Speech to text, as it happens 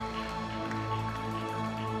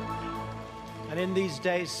And in these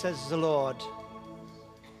days, says the Lord,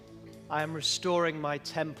 I am restoring my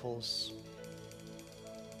temples.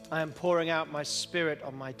 I am pouring out my spirit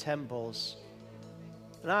on my temples.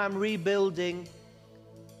 And I am rebuilding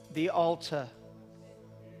the altar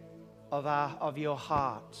of your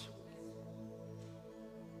heart.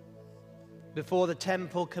 Before the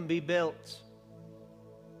temple can be built,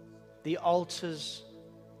 the altars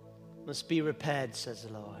must be repaired, says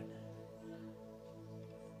the Lord.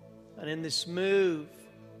 And in this move,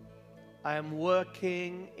 I am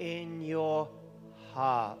working in your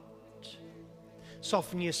heart.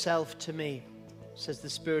 Soften yourself to me, says the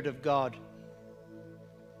Spirit of God.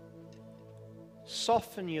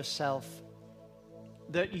 Soften yourself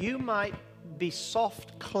that you might be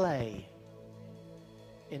soft clay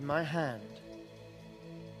in my hand.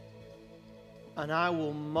 And I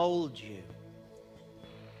will mold you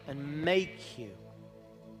and make you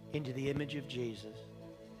into the image of Jesus.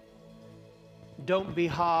 Don't be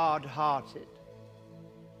hard-hearted.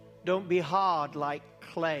 Don't be hard like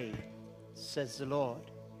clay, says the Lord.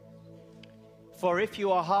 For if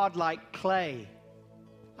you are hard like clay,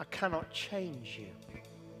 I cannot change you.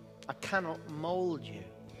 I cannot mold you.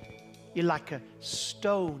 You're like a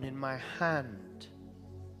stone in my hand.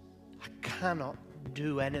 I cannot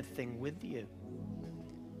do anything with you.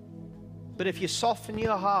 But if you soften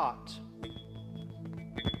your heart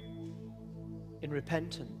in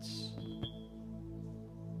repentance,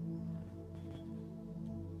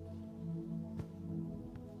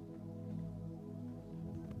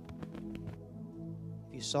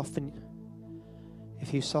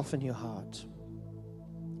 if you soften your heart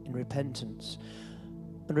in repentance,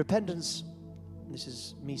 and repentance, this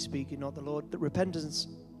is me speaking, not the Lord, that repentance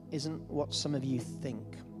isn't what some of you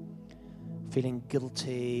think, feeling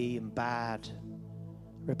guilty and bad.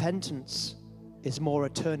 Repentance is more a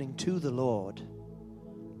turning to the Lord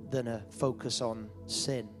than a focus on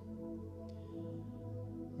sin.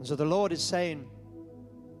 And so the Lord is saying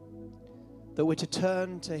that we're to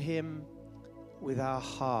turn to Him with our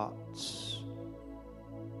hearts,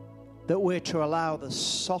 that we're to allow the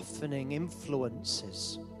softening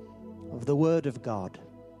influences of the Word of God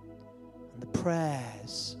and the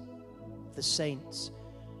prayers of the saints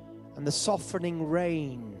and the softening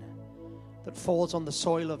rain that falls on the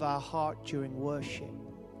soil of our heart during worship,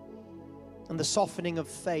 and the softening of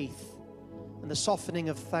faith and the softening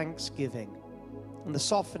of thanksgiving and the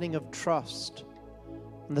softening of trust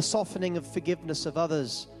and the softening of forgiveness of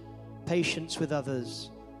others, patience with others,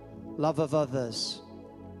 love of others,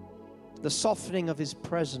 the softening of His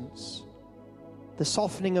presence, the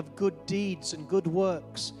softening of good deeds and good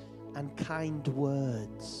works and kind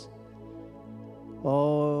words.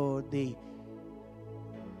 Oh, the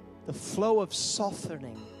flow of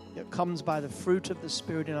softening that comes by the fruit of the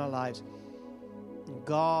Spirit in our lives.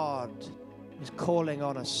 God is calling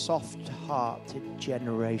on a soft-hearted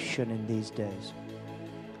generation in these days.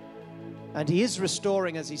 And He is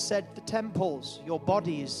restoring, as He said, the temples. Your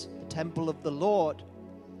body is the temple of the Lord.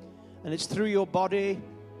 And it's through your body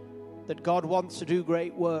that God wants to do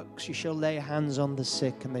great works. You shall lay hands on the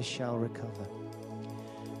sick and they shall recover.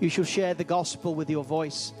 You shall share the gospel with your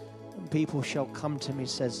voice and people shall come to me,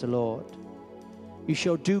 says the Lord. You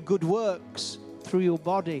shall do good works through your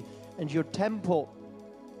body, and your temple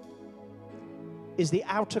is the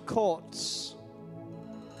outer courts.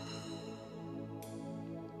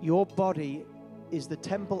 Your body is the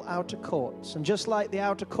temple outer courts. And just like the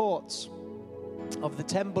outer courts of the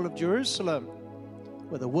temple of Jerusalem,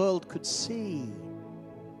 where the world could see,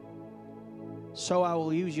 so I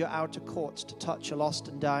will use your outer courts to touch a lost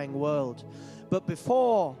and dying world. But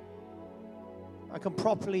before I can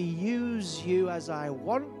properly use you as I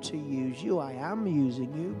want to use you, I am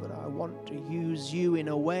using you, but I want to use you in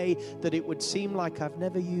a way that it would seem like I've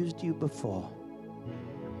never used you before.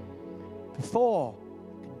 Before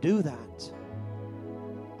I can do that,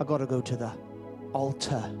 I've got to go to the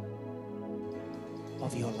altar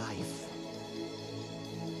of your life.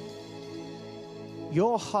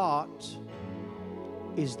 Your heart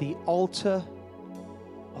is the altar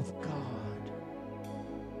of God.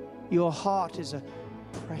 Your heart is a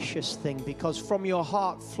precious thing because from your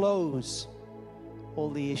heart flows all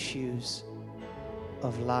the issues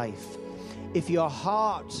of life. If your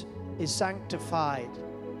heart is sanctified,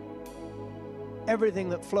 everything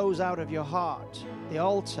that flows out of your heart, the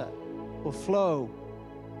altar, will flow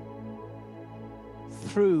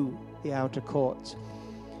through the outer courts.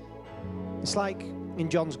 It's like in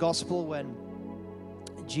John's Gospel when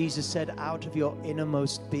Jesus said, out of your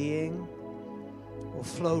innermost being will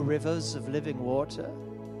flow rivers of living water.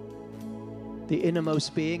 The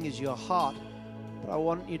innermost being is your heart. But I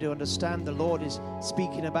want you to understand the Lord is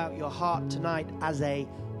speaking about your heart tonight as a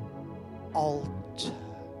altar,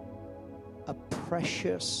 a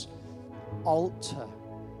precious altar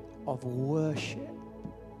of worship,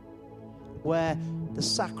 where the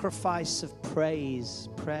sacrifice of praise,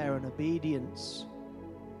 prayer, and obedience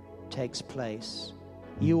takes place.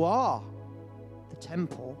 You are the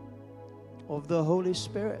temple of the Holy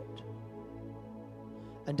Spirit.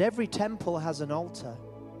 And every temple has an altar.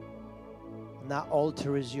 And that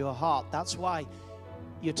altar is your heart. That's why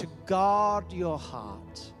you're to guard your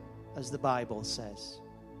heart, as the Bible says.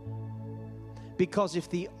 Because if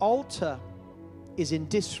the altar is in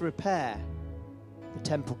disrepair, the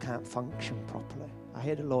temple can't function properly. I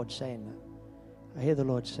hear the Lord saying that. I hear the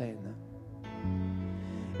Lord saying that.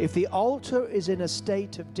 If the altar is in a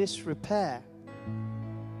state of disrepair,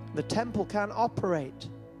 the temple can't operate.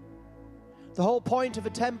 The whole point of a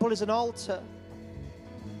temple is an altar.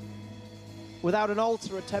 Without an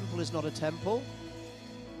altar, a temple is not a temple.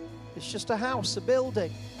 It's just a house, a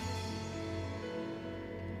building.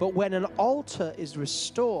 But when an altar is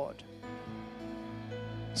restored,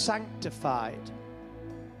 sanctified,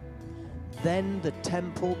 then the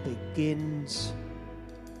temple begins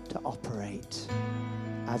to operate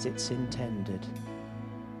as it's intended.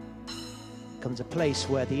 It becomes a place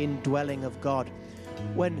where the indwelling of God.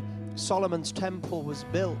 When Solomon's temple was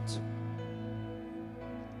built,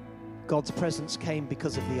 God's presence came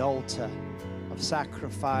because of the altar of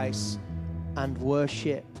sacrifice and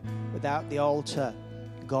worship. Without the altar,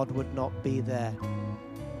 God would not be there.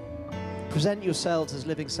 Present yourselves as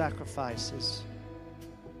living sacrifices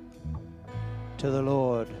to the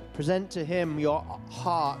Lord. Present to Him your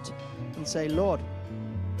heart and say, Lord,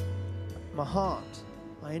 my heart,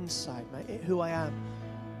 my inside, who I am,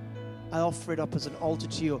 I offer it up as an altar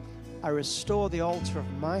to you. I restore the altar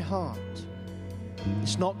of my heart.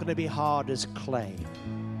 It's not going to be hard as clay.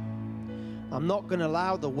 I'm not going to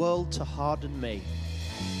allow the world to harden me.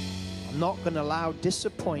 I'm not going to allow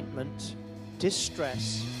disappointment,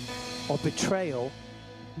 distress, or betrayal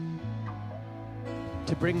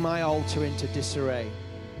to bring my altar into disarray.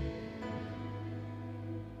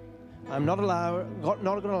 I'm not going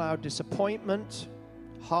to allow disappointment,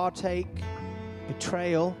 heartache,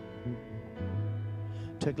 betrayal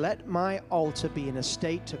to let my altar be in a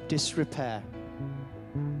state of disrepair.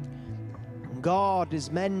 God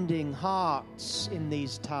is mending hearts in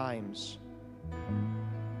these times.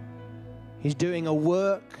 He's doing a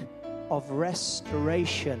work of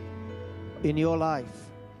restoration in your life.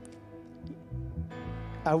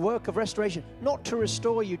 A work of restoration, not to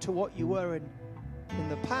restore you to what you were in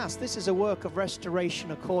the past. This is a work of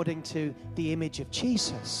restoration according to the image of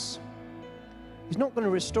Jesus. He's not going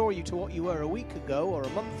to restore you to what you were a week ago or a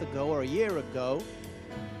month ago or a year ago,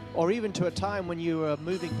 or even to a time when you were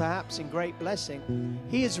moving perhaps in great blessing.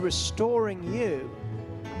 He is restoring you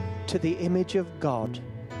to the image of God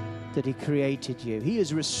that He created you. He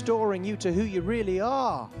is restoring you to who you really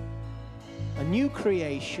are, a new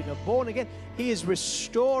creation, a born again. He is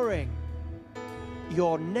restoring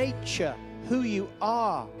your nature, who you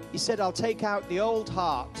are. He said, I'll take out the old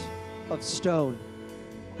heart of stone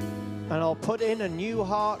and I'll put in a new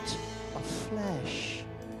heart of flesh,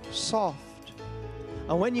 soft.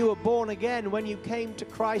 And when you were born again, when you came to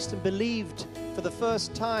Christ and believed for the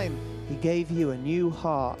first time, He gave you a new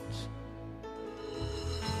heart.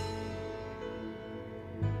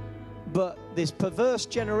 But this perverse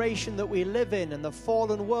generation that we live in and the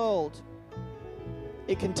fallen world,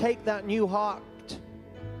 it can take that new heart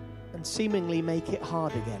and seemingly make it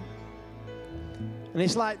hard again. And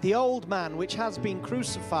it's like the old man which has been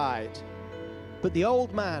crucified, but the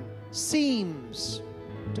old man seems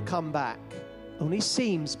to come back. Only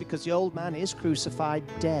seems, because the old man is crucified,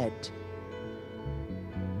 dead.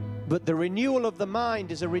 But the renewal of the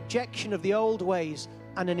mind is a rejection of the old ways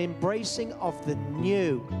and an embracing of the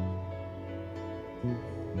new.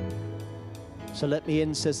 So let me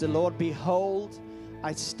in, says the Lord. Behold,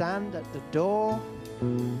 I stand at the door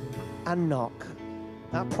and knock.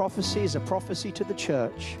 That prophecy is a prophecy to the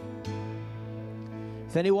church.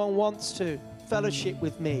 If anyone wants to fellowship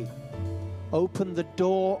with me, open the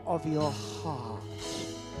door of your heart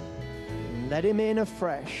and let Him in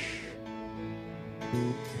afresh.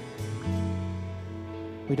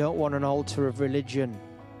 We don't want an altar of religion.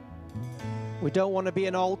 We don't want to be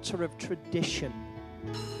an altar of tradition.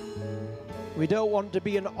 We don't want to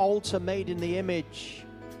be an altar made in the image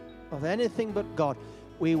of anything but God.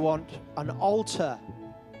 We want an altar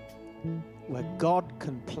where God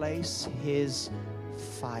can place His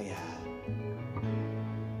fire.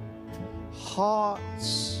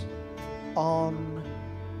 Hearts on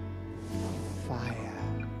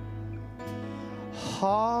fire.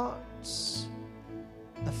 hearts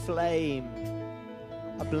aflame,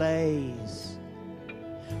 ablaze.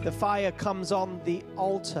 The fire comes on the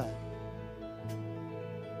altar.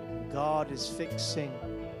 God is fixing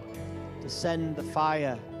to send the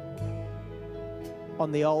fire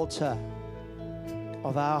on the altar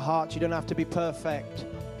of our hearts. You don't have to be perfect.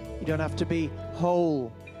 You don't have to be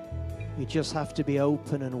whole. You just have to be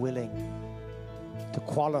open and willing to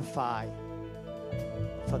qualify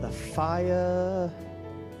for the fire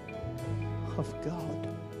of God.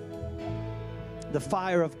 The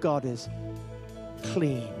fire of God is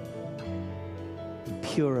clean and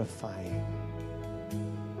purifying.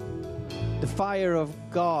 The fire of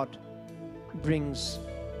God brings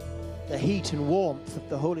the heat and warmth of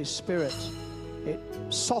the Holy Spirit. It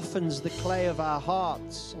softens the clay of our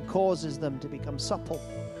hearts and causes them to become supple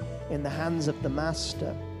in the hands of the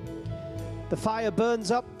Master. The fire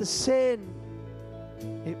burns up the sin.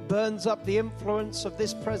 It burns up the influence of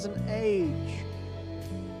this present age.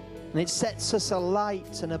 And it sets us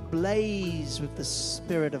alight and ablaze with the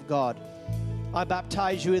Spirit of God. I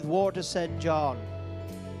baptize you with water, said John.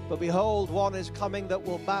 But behold, one is coming that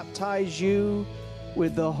will baptize you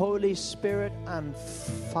with the Holy Spirit and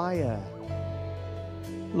fire.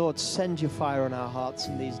 Lord, send your fire on our hearts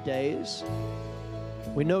in these days.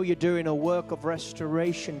 We know you're doing a work of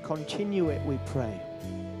restoration. Continue it, we pray.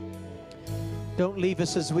 Don't leave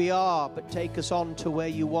us as we are, but take us on to where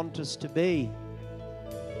you want us to be.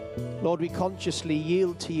 Lord, we consciously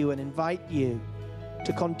yield to you and invite you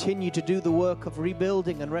to continue to do the work of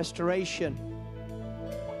rebuilding and restoration,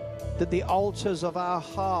 that the altars of our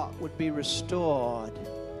heart would be restored,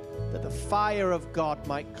 that the fire of God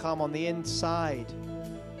might come on the inside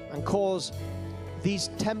and cause these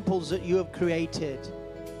temples that you have created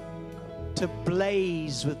to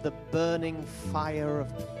blaze with the burning fire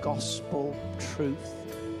of gospel truth,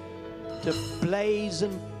 to blaze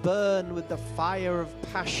and burn with the fire of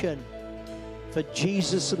passion for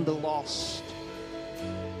Jesus and the lost,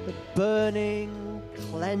 the burning,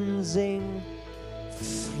 cleansing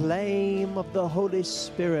flame of the Holy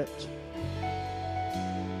Spirit.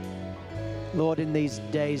 Lord, in these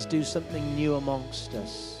days, do something new amongst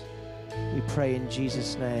us. We pray in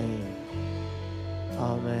Jesus' name.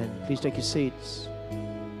 Amen. Please take your seats.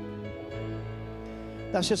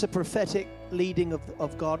 That's just a prophetic leading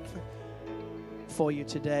of God for you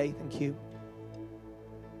today. Thank you.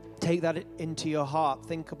 Take that into your heart.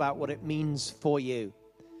 Think about what it means for you.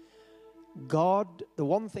 God, the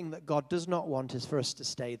one thing that God does not want is for us to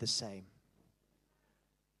stay the same.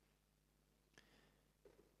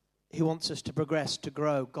 He wants us to progress, to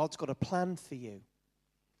grow. God's got a plan for you.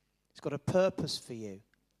 He's got a purpose for you.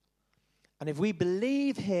 And if we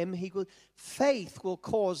believe him, faith will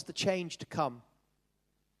cause the change to come.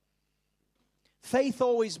 Faith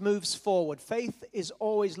always moves forward. Faith is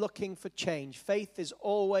always looking for change. Faith is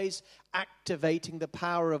always activating the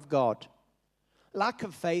power of God. Lack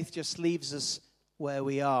of faith just leaves us where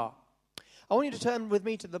we are. I want you to turn with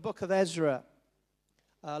me to the book of Ezra.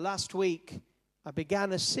 Last week, I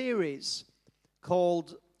began a series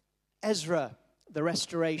called Ezra, the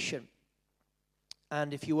Restoration.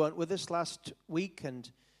 And if you weren't with us last week and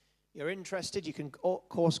you're interested, you can, of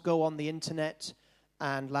course, go on the internet,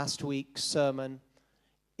 and last week's sermon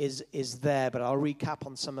is there, but I'll recap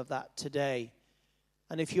on some of that today.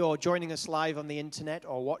 And if you're joining us live on the internet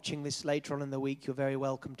or watching this later on in the week, you're very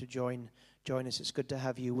welcome to join us. It's good to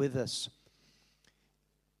have you with us.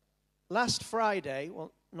 Last Friday,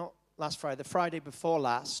 well, not last Friday, the Friday before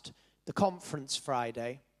last, the conference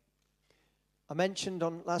Friday, I mentioned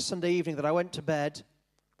on last Sunday evening that I went to bed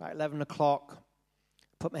about 11 o'clock,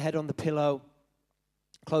 put my head on the pillow,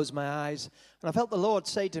 closed my eyes, and I felt the Lord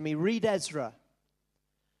say to me, read Ezra.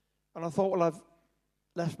 And I thought, well, I've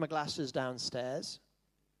left my glasses downstairs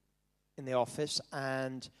in the office,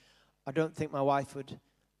 and I don't think my wife would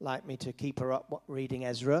like me to keep her up reading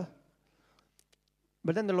Ezra.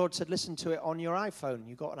 But then the Lord said, listen to it on your iPhone.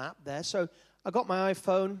 You've got an app there. So I got my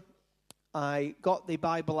iPhone, I got the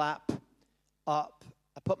Bible app up,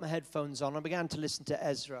 I put my headphones on, I began to listen to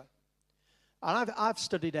Ezra. And I've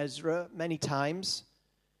studied Ezra many times.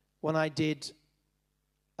 When I did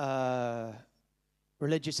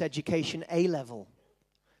religious education A-level,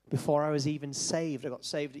 before I was even saved. I got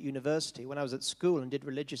saved at university. When I was at school and did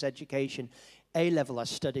religious education A-level, I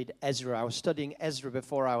studied Ezra. I was studying Ezra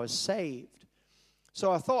before I was saved.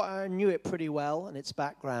 So I thought I knew it pretty well and its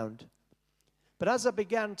background. But as I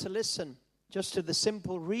began to listen just to the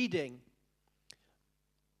simple reading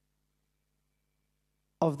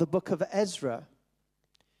of the book of Ezra,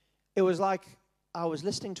 it was like I was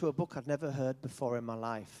listening to a book I'd never heard before in my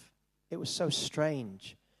life. It was so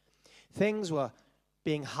strange. Things were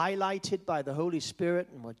being highlighted by the Holy Spirit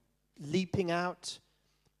and were leaping out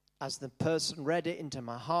as the person read it into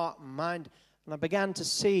my heart and mind. And I began to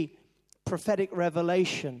see prophetic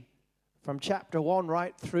revelation from chapter 1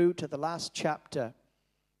 right through to the last chapter.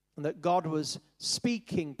 And that God was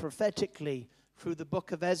speaking prophetically through the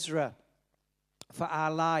book of Ezra for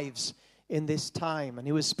our lives in this time. And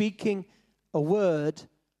he was speaking a word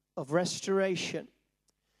of restoration.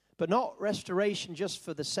 But not restoration just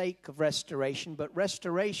for the sake of restoration, but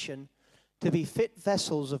restoration to be fit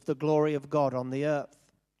vessels of the glory of God on the earth.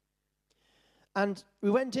 And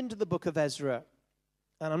we went into the book of Ezra,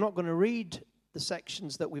 and I'm not going to read the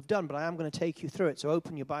sections that we've done, but I am going to take you through it. So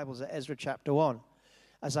open your Bibles at Ezra chapter 1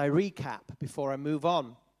 as I recap before I move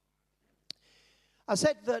on. I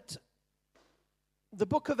said that the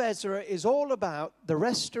book of Ezra is all about the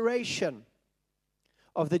restoration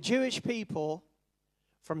of the Jewish people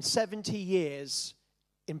from 70 years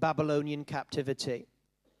in Babylonian captivity.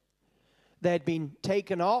 They had been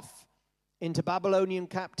taken off into Babylonian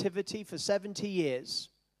captivity for 70 years.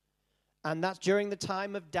 And that's during the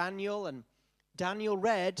time of Daniel. And Daniel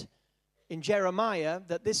read in Jeremiah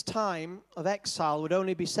that this time of exile would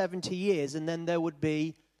only be 70 years, and then there would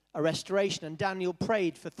be a restoration. And Daniel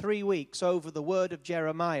prayed for 3 weeks over the word of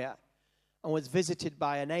Jeremiah and was visited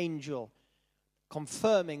by an angel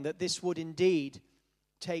confirming that this would indeed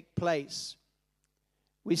take place.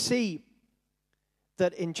 We see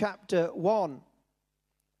that in chapter 1,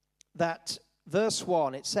 that verse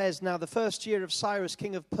 1, it says, "Now the first year of Cyrus,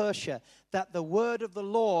 king of Persia, that the word of the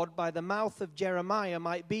Lord by the mouth of Jeremiah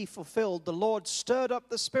might be fulfilled, the Lord stirred up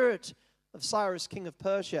the spirit of Cyrus, king of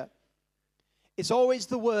Persia." It's always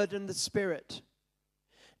the word and the spirit.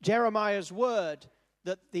 Jeremiah's word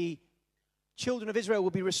that the children of Israel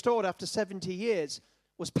will be restored after 70 years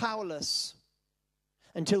was powerless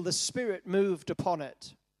until the Spirit moved upon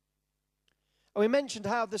it. And we mentioned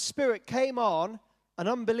how the Spirit came on an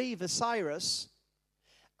unbeliever, Cyrus,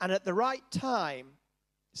 and at the right time,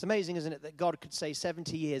 it's amazing, isn't it, that God could say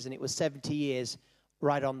 70 years, and it was 70 years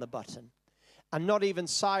right on the button. And not even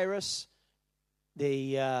Cyrus,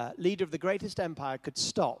 the leader of the greatest empire, could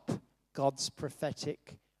stop God's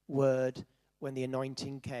prophetic word when the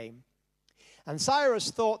anointing came. And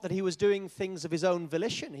Cyrus thought that he was doing things of his own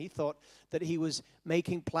volition. He thought that he was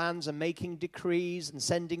making plans and making decrees and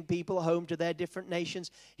sending people home to their different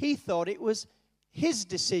nations. He thought it was his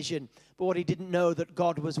decision. But what he didn't know, that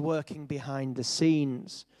God was working behind the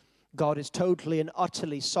scenes. God is totally and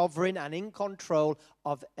utterly sovereign and in control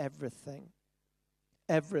of everything.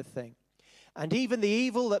 Everything. And even the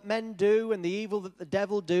evil that men do and the evil that the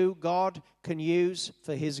devil do, God can use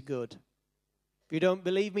for his good. If you don't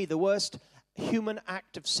believe me, the worst human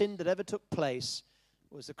act of sin that ever took place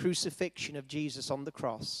was the crucifixion of Jesus on the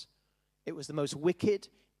cross. It was the most wicked,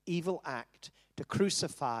 evil act to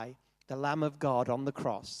crucify the Lamb of God on the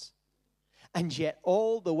cross. And yet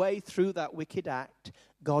all the way through that wicked act,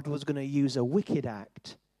 God was going to use a wicked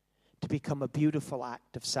act to become a beautiful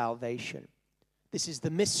act of salvation. This is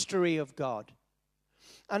the mystery of God.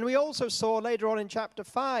 And we also saw later on in chapter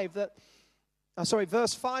 5 that,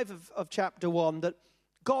 verse 5 of chapter 1, that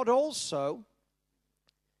God also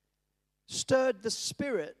stirred the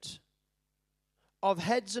spirit of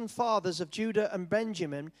heads and fathers of Judah and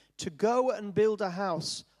Benjamin to go and build a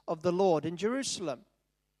house of the Lord in Jerusalem.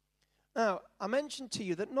 Now, I mentioned to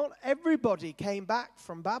you that not everybody came back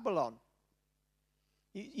from Babylon.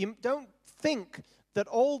 You don't think that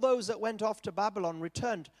all those that went off to Babylon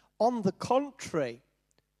returned. On the contrary,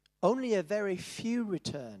 only a very few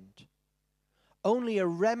returned. Only a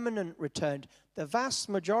remnant returned. The vast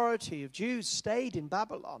majority of Jews stayed in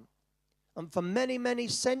Babylon. And for many, many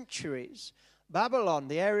centuries, Babylon,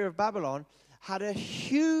 the area of Babylon, had a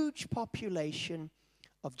huge population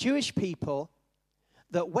of Jewish people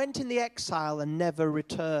that went in the exile and never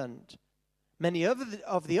returned. Many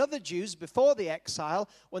of the other Jews before the exile,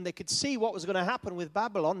 when they could see what was going to happen with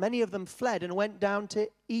Babylon, many of them fled and went down to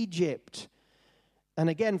Egypt. And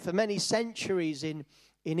again, for many centuries in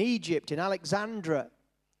Egypt, in Alexandria,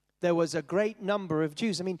 there was a great number of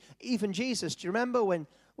Jews. I mean, even Jesus, do you remember when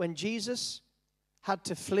Jesus had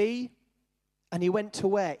to flee and he went to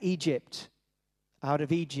where? Egypt. Out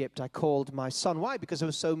of Egypt I called my son. Why? Because there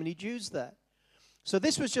were so many Jews there. So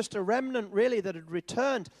this was just a remnant really that had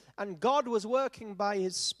returned, and God was working by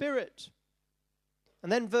his Spirit.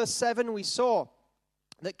 And then verse 7 we saw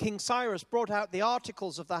that King Cyrus brought out the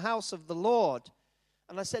articles of the house of the Lord.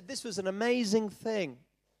 And I said this was an amazing thing,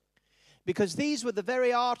 because these were the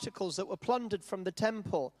very articles that were plundered from the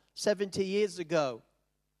temple 70 years ago.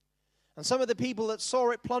 And some of the people that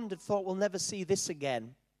saw it plundered thought, we'll never see this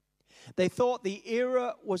again. They thought the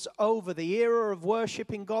era was over. The era of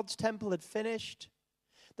worship in God's temple had finished.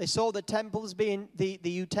 They saw the temples being, the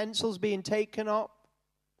utensils being taken up.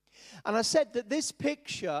 And I said that this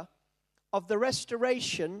picture of the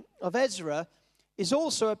restoration of Ezra is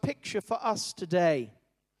also a picture for us today.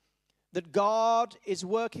 That God is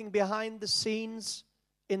working behind the scenes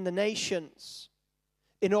in the nations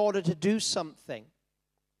in order to do something.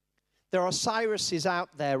 There are Cyruses out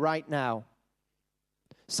there right now.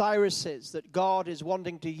 Cyruses that God is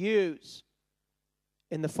wanting to use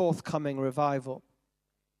in the forthcoming revival.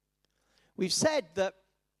 We've said that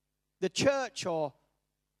the church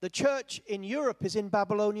in Europe is in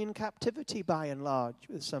Babylonian captivity by and large,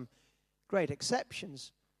 with some great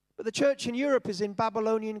exceptions. But the church in Europe is in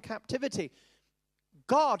Babylonian captivity.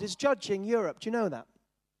 God is judging Europe. Do you know that?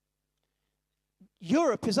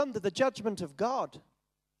 Europe is under the judgment of God.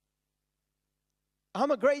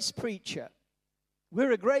 I'm a grace preacher.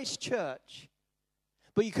 We're a grace church.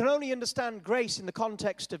 But you can only understand grace in the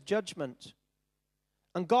context of judgment.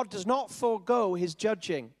 And God does not forego his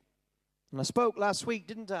judging. And I spoke last week,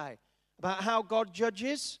 didn't I, about how God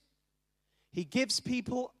judges? He gives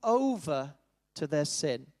people over to their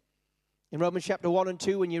sin. In Romans chapter 1 and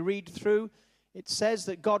 2, when you read through, it says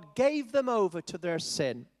that God gave them over to their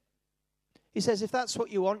sin. He says, if that's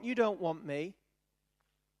what you want, you don't want me.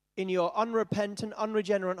 In your unrepentant,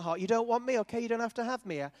 unregenerate heart, you don't want me? Okay, you don't have to have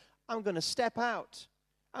me. I'm going to step out.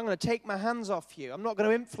 I'm going to take my hands off you. I'm not going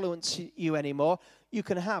to influence you anymore. You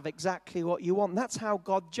can have exactly what you want. That's how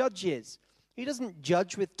God judges. He doesn't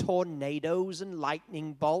judge with tornadoes and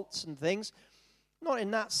lightning bolts and things. Not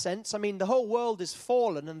in that sense. I mean, the whole world is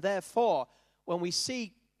fallen, and therefore, when we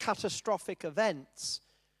see catastrophic events,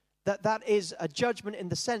 that is a judgment in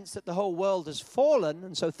the sense that the whole world has fallen,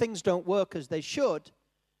 and so things don't work as they should.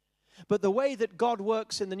 But the way that God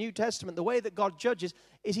works in the New Testament, the way that God judges,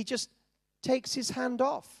 is he just takes his hand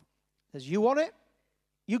off. Says, you want it?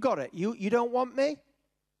 You got it. You don't want me?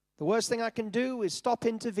 The worst thing I can do is stop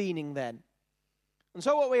intervening then. And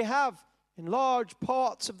so what we have in large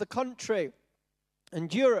parts of the country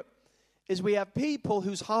and Europe is we have people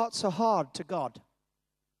whose hearts are hard to God.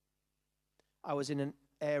 I was in an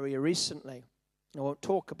area recently. I won't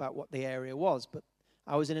talk about what the area was, but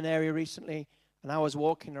I was in an area recently and I was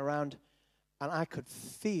walking around and I could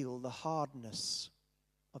feel the hardness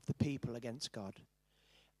of the people against God.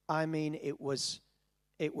 I mean, it was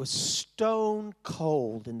stone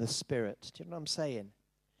cold in the spirit. Do you know what I'm saying?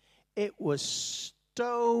 It was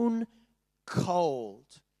stone cold.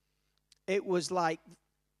 It was like,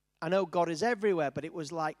 I know God is everywhere, but it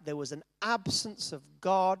was like there was an absence of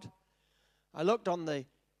God. I looked on the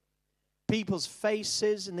people's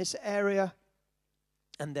faces in this area,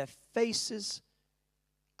 and their faces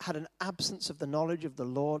had an absence of the knowledge of the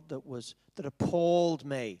Lord that appalled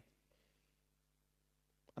me.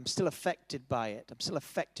 I'm still affected by it. I'm still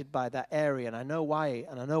affected by that area, and I know why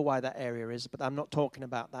that area is, but I'm not talking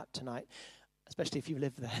about that tonight, especially if you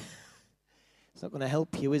live there. It's not going to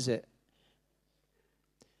help you, is it?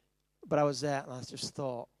 But I was there, and I just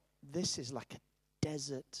thought, this is like a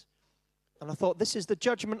desert. And I thought, this is the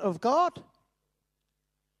judgment of God.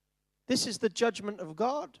 This is the judgment of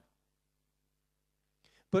God.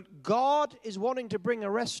 But God is wanting to bring a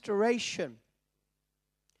restoration.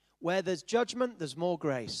 Where there's judgment, there's more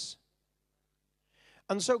grace.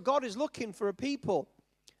 And so God is looking for a people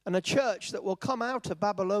and a church that will come out of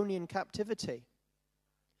Babylonian captivity.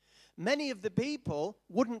 Many of the people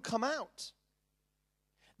wouldn't come out.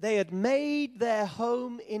 They had made their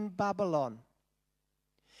home in Babylon.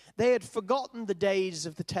 They had forgotten the days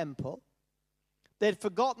of the temple. They had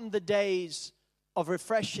forgotten the days of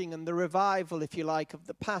refreshing and the revival, if you like, of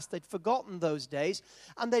the past. They'd forgotten those days,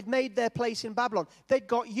 and they'd made their place in Babylon. They'd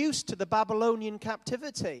got used to the Babylonian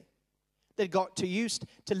captivity. They'd got used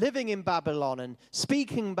to living in Babylon and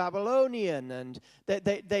speaking Babylonian, and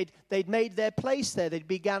they'd made their place there. They'd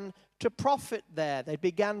began to profit there. They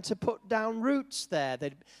began to put down roots there.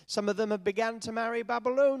 Some of them had began to marry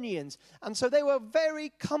Babylonians. And so they were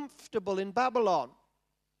very comfortable in Babylon.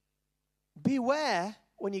 Beware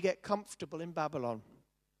when you get comfortable in Babylon.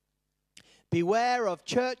 Beware of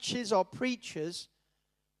churches or preachers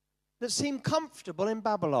that seem comfortable in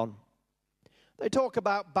Babylon. They talk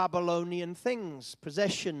about Babylonian things,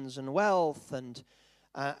 possessions and wealth and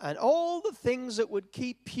all the things that would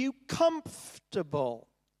keep you comfortable.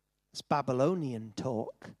 It's Babylonian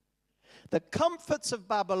talk. The comforts of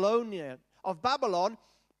Babylon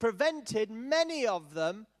prevented many of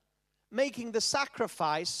them making the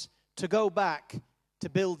sacrifice to go back to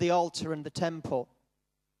build the altar and the temple.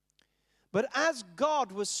 But as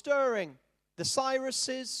God was stirring the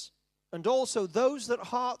Cyruses And also those that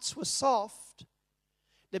hearts were soft,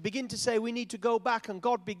 they begin to say, we need to go back, and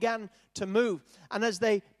God began to move. And as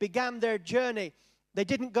they began their journey, they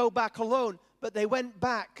didn't go back alone, but they went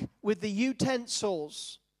back with the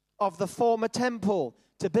utensils of the former temple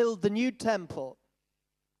to build the new temple.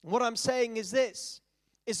 And what I'm saying is this,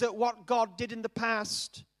 is that what God did in the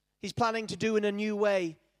past, He's planning to do in a new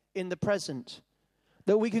way in the present.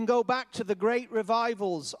 That we can go back to the great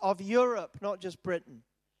revivals of Europe, not just Britain.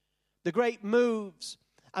 The great moves.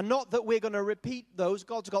 And not that we're going to repeat those.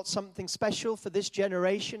 God's got something special for this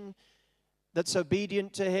generation that's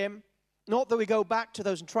obedient to Him. Not that we go back to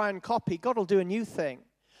those and try and copy. God will do a new thing.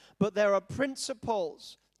 But there are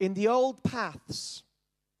principles in the old paths.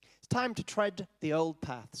 It's time to tread the old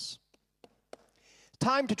paths. It's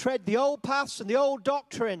time to tread the old paths and the old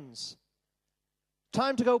doctrines.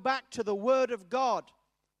 Time to go back to the Word of God.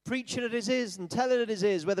 Preach it as it is and tell it as it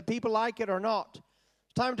is, whether people like it or not.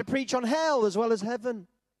 It's time to preach on hell as well as heaven.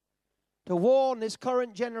 To warn this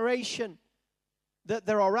current generation that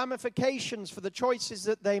there are ramifications for the choices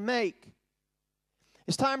that they make.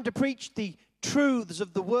 It's time to preach the truths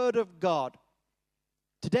of the Word of God.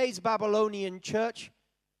 Today's Babylonian church,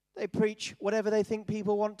 they preach whatever they think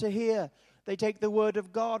people want to hear. They take the Word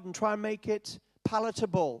of God and try and make it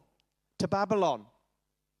palatable to Babylon.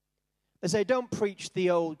 They say, don't preach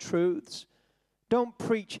the old truths. Don't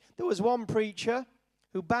preach. There was one preacher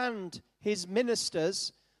who banned his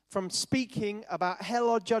ministers from speaking about hell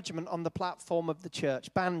or judgment on the platform of the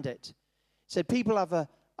church. Banned it. He said people have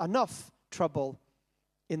enough trouble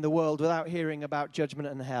in the world without hearing about judgment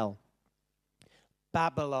and hell.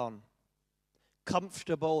 Babylon.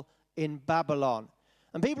 Comfortable in Babylon.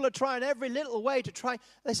 And people are trying every little way to try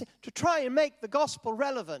and make the gospel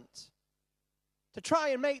relevant. To try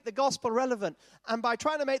and make the gospel relevant. And by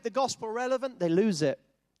trying to make the gospel relevant, they lose it.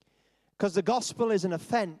 Because the gospel is an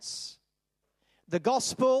offense. The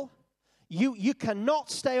gospel, you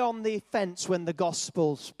cannot stay on the fence when the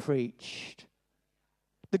gospel's preached.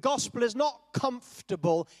 The gospel is not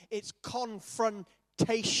comfortable, it's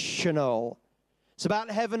confrontational. It's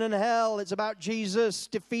about heaven and hell. It's about Jesus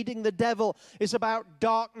defeating the devil. It's about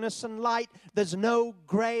darkness and light. There's no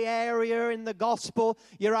gray area in the gospel.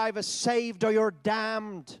 You're either saved or you're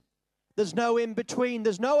damned. There's no in between.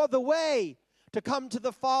 There's no other way to come to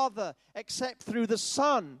the Father except through the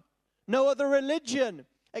Son. No other religion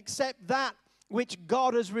except that which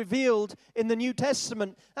God has revealed in the New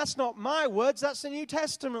Testament. That's not my words, that's the New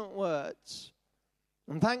Testament words.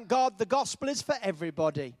 And thank God the gospel is for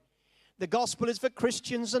everybody. The gospel is for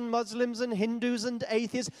Christians and Muslims and Hindus and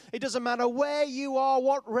atheists. It doesn't matter where you are,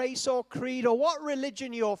 what race or creed or what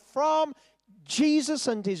religion you're from. Jesus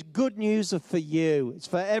and His good news are for you. It's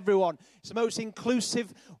for everyone. It's the most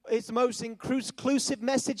inclusive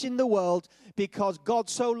message in the world because God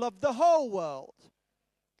so loved the whole world.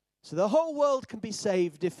 So the whole world can be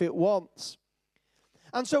saved if it wants.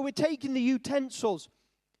 And so we're taking the utensils.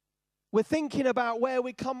 We're thinking about where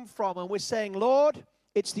we come from and we're saying, Lord,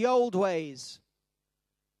 it's the old ways.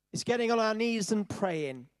 It's getting on our knees and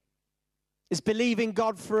praying. It's believing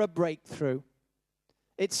God for a breakthrough.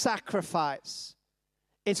 It's sacrifice.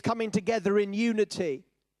 It's coming together in unity.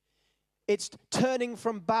 It's turning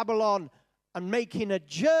from Babylon and making a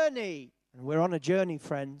journey. And we're on a journey,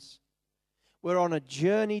 friends. We're on a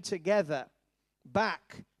journey together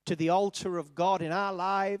back to the altar of God in our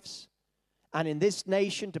lives and in this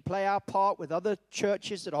nation to play our part with other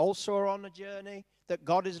churches that also are on a journey, that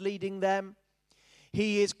God is leading them.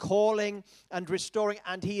 He is calling and restoring,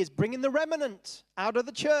 and He is bringing the remnant out of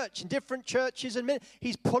the church in different churches. And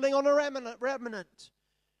He's pulling on a remnant.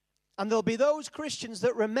 And there'll be those Christians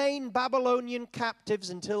that remain Babylonian captives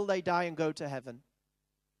until they die and go to heaven.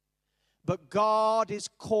 But God is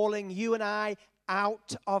calling you and I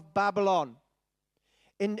out of Babylon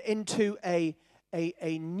into a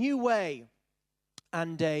new way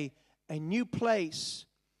and a new place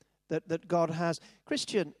that God has.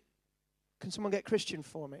 Christian, can someone get Christian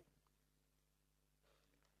for me?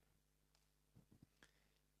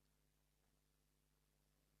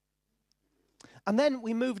 And then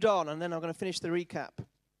we moved on, and then I'm going to finish the recap,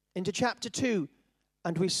 into chapter 2,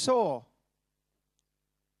 and we saw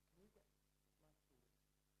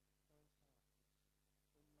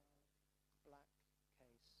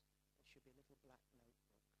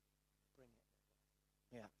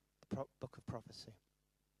book of prophecy.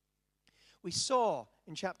 We saw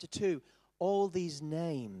in chapter 2 all these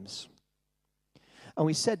names. And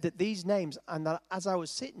we said that these names, and that as I was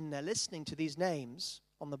sitting there listening to these names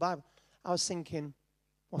on the Bible, I was thinking,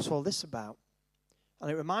 what's all this about? And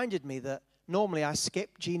it reminded me that normally I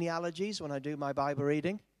skip genealogies when I do my Bible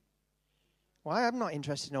reading. Why? I'm not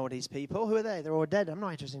interested in all these people. Who are they? They're all dead. I'm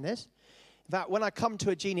not interested in this. In fact, when I come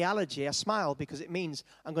to a genealogy, I smile because it means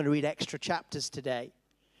I'm going to read extra chapters today.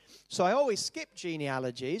 So I always skip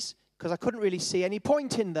genealogies because I couldn't really see any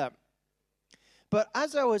point in them. But I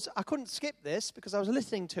couldn't skip this because I was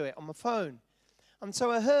listening to it on my phone. And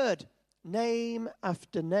so I heard name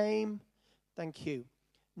after name. Thank you.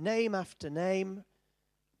 Name after name.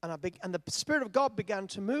 And the Spirit of God began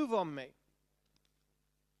to move on me.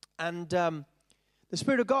 And the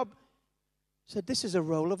Spirit of God said, this is a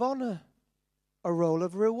role of honor, a role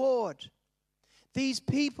of reward. These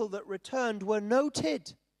people that returned were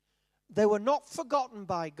noted. They were not forgotten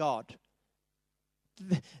by God.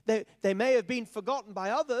 They may have been forgotten by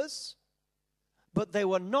others, but they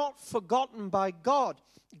were not forgotten by God.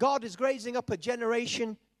 God is raising up a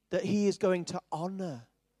generation that he is going to honor.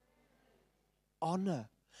 Honor.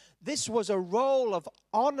 This was a role of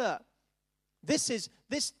honor. This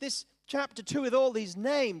chapter 2 with all these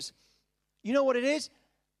names. You know what it is?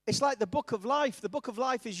 It's like the book of life. The book of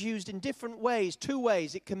life is used in different ways, 2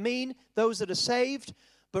 ways. It can mean those that are saved,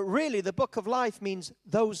 but really the book of life means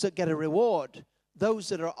those that get a reward, those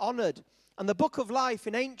that are honored. And the book of life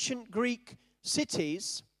in ancient Greek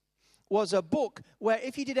cities was a book where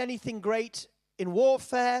if you did anything great in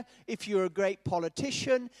warfare, if you were a great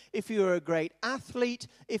politician, if you were a great athlete,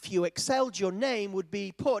 if you excelled, your name would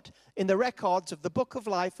be put in the records of the book of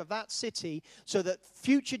life of that city so that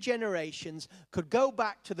future generations could go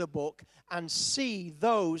back to the book and see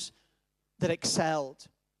those that excelled.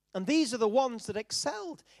 And these are the ones that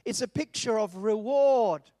excelled. It's a picture of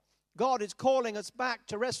reward. God is calling us back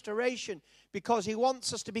to restoration because he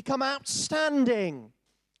wants us to become outstanding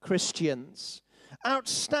Christians.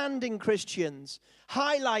 Outstanding Christians.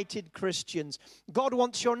 Highlighted Christians. God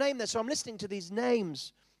wants your name there. So I'm listening to these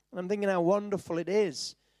names and I'm thinking how wonderful it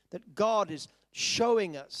is that God is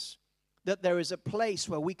showing us that there is a place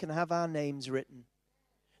where we can have our names written.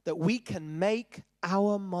 That we can make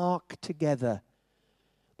our mark together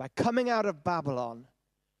by coming out of Babylon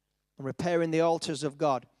and repairing the altars of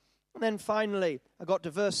God. And then finally, I got to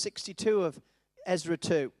verse 62 of Ezra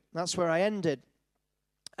 2. That's where I ended.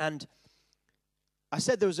 And I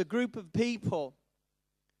said there was a group of people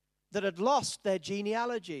that had lost their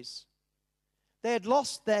genealogies. They had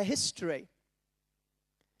lost their history.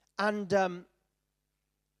 And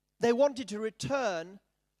they wanted to return,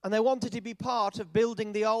 and they wanted to be part of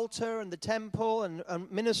building the altar and the temple and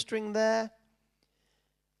ministering there.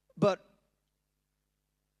 But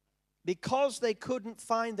because they couldn't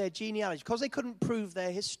find their genealogy, because they couldn't prove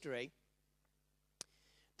their history,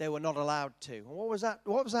 they were not allowed to. And what was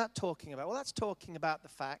that talking about? Well, that's talking about the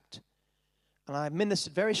fact, and I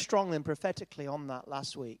ministered very strongly and prophetically on that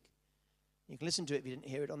last week. You can listen to it if you didn't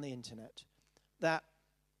hear it on the internet. That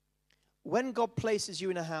when God places you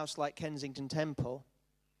in a house like Kensington Temple,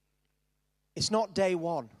 it's not day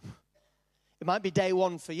one. It might be day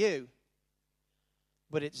one for you,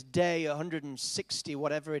 but it's day 160,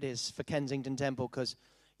 whatever it is, for Kensington Temple, because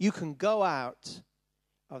you can go out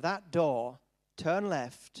of that door, turn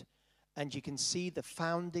left, and you can see the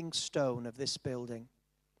founding stone of this building.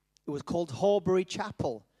 It was called Horbury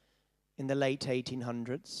Chapel in the late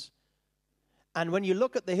 1800s. And when you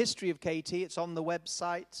look at the history of KT, it's on the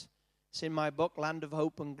website. It's in my book, Land of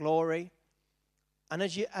Hope and Glory. And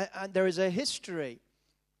there is a history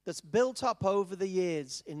that's built up over the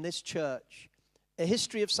years in this church. A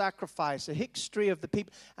history of sacrifice, a history of the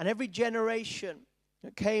people, and every generation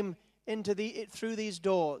that came through these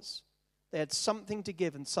doors, they had something to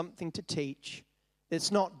give and something to teach.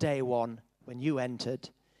 It's not day one when you entered.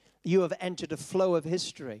 You have entered a flow of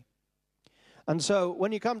history. And so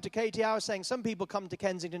when you come to KT, I was saying some people come to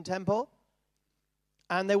Kensington Temple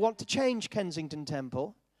and they want to change Kensington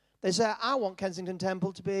Temple. They say, I want Kensington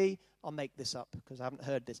Temple to be, I'll make this up because I haven't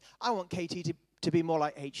heard this. I want KT to be more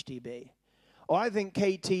like HDB. Or I think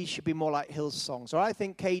KT should be more like Hillsongs. Or I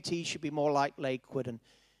think KT should be more like Lakewood. And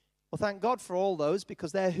well, thank God for all those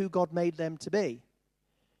because they're who God made them to be.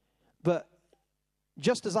 But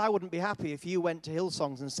just as I wouldn't be happy if you went to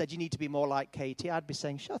Hillsongs and said you need to be more like KT, I'd be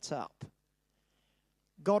saying, shut up.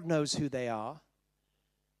 God knows who they are.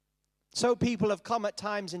 So people have come at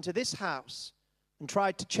times into this house and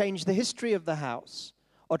tried to change the history of the house.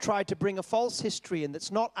 Or tried to bring a false history in that's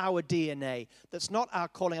not our DNA, that's not our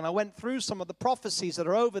calling. And I went through some of the prophecies that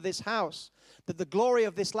are over this house, that the glory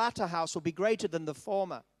of this latter house will be greater than the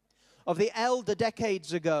former. Of the elder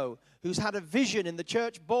decades ago, who's had a vision in the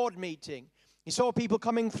church board meeting. He saw people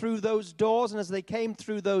coming through those doors, and as they came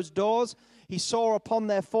through those doors, he saw upon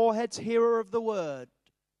their foreheads, hearer of the word.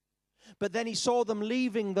 But then he saw them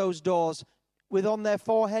leaving those doors with on their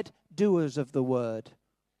forehead, doers of the word.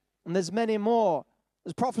 And there's many more.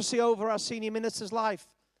 There's prophecy over our senior minister's life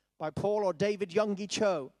by Paul or David Yonggi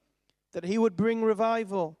Cho that he would bring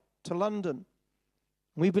revival to London.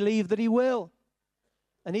 We believe that he will.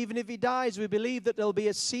 And even if he dies, we believe that there'll be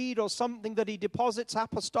a seed or something that he deposits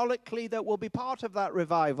apostolically that will be part of that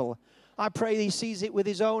revival. I pray he sees it with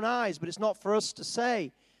his own eyes, but it's not for us to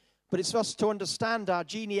say. But it's for us to understand our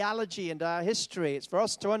genealogy and our history. It's for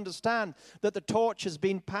us to understand that the torch has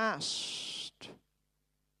been passed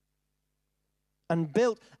and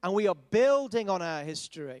built, and we are building on our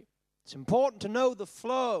history. It's important to know the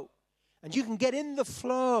flow, and you can get in the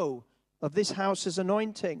flow of this house's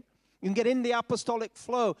anointing. You can get in the apostolic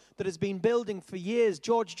flow that has been building for years.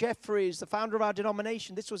 George Jeffreys, the founder of our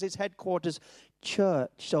denomination, this was his headquarters church.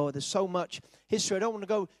 So there's so much history. I don't want to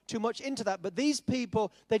go too much into that. But these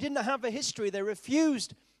people, they didn't have a history. They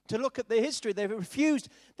refused to look at their history. They refused.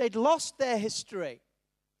 They'd lost their history.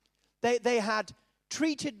 They had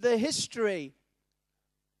treated their history,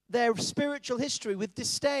 their spiritual history, with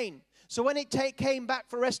disdain. So when it came back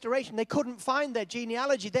for restoration, they couldn't find their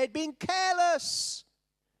genealogy. They'd been careless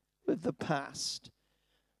with the past,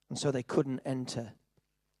 and so they couldn't enter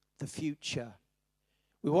the future.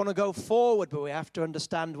 We want to go forward, but we have to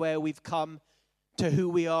understand where we've come to who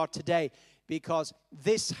we are today, because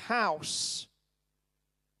this house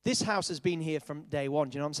has been here from day one.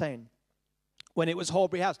 Do you know what I'm saying? When it was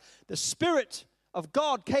Horbury House, the Spirit of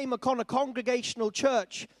God came upon a congregational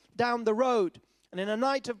church down the road, and in a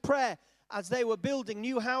night of prayer, as they were building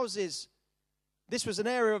new houses, this was an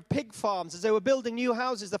area of pig farms. As they were building new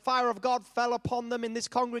houses, the fire of God fell upon them in this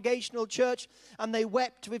congregational church, and they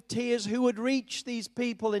wept with tears who would reach these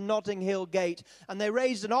people in Notting Hill Gate. And they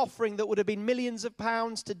raised an offering that would have been millions of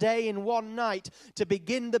pounds today in one night to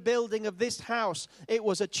begin the building of this house. It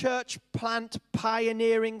was a church plant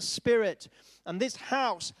pioneering spirit. And this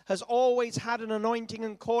house has always had an anointing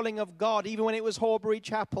and calling of God, even when it was Horbury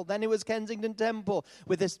Chapel. Then it was Kensington Temple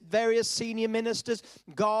with its various senior ministers.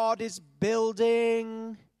 God is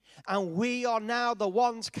building, and we are now the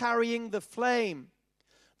ones carrying the flame.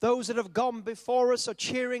 Those that have gone before us are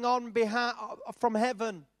cheering on from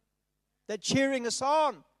heaven. They're cheering us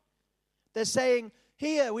on. They're saying,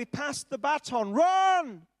 here, we passed the baton,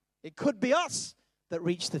 run! It could be us that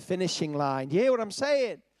reach the finishing line. You hear what I'm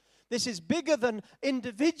saying? This is bigger than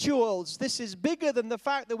individuals. This is bigger than the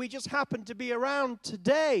fact that we just happen to be around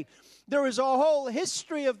today. There is a whole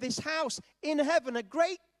history of this house in heaven, a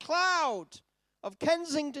great cloud of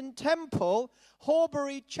Kensington Temple,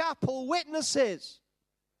 Horbury Chapel witnesses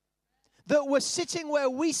that were sitting where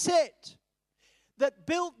we sit, that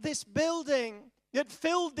built this building, that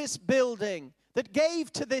filled this building, that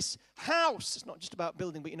gave to this house. It's not just about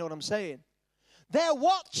building, but you know what I'm saying. They're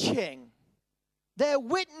watching. They're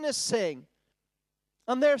witnessing.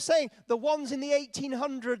 And they're saying the ones in the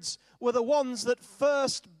 1800s were the ones that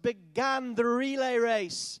first began the relay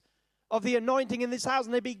race of the anointing in this house.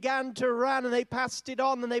 And they began to run, and they passed it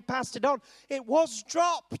on, and they passed it on. It was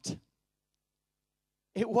dropped.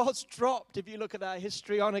 It was dropped if you look at our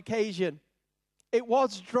history on occasion. It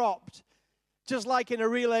was dropped. Just like in a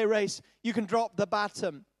relay race, you can drop the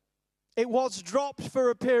baton. It was dropped for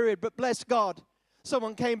a period, but bless God,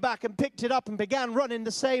 someone came back and picked it up and began running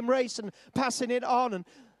the same race and passing it on. And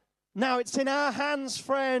now it's in our hands,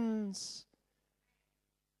 friends.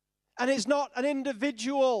 And it's not an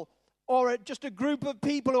individual or just a group of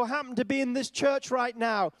people who happen to be in this church right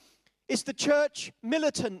now. It's the church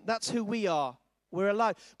militant. That's who we are. We're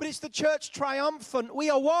alive. But it's the church triumphant.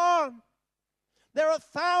 We are one. There are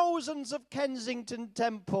thousands of Kensington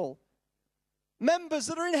Temple members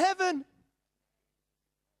that are in heaven.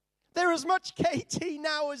 They're as much KT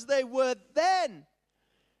now as they were then.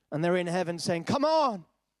 And they're in heaven saying, come on.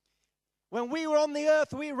 When we were on the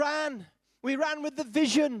earth, we ran. We ran with the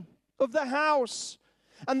vision of the house.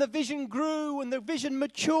 And the vision grew and the vision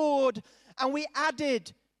matured. And we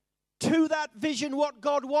added to that vision what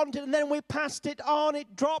God wanted. And then we passed it on.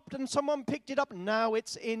 It dropped and someone picked it up. Now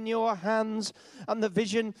it's in your hands. And the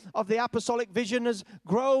vision of the apostolic vision has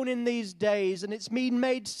grown in these days. And it's been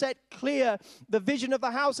made set clear. The vision of the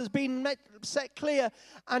house has been set clear.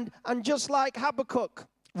 And just like Habakkuk,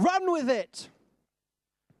 run with it.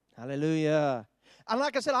 Hallelujah. And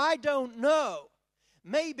like I said, I don't know.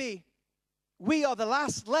 Maybe we are the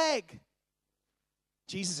last leg.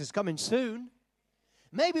 Jesus is coming soon.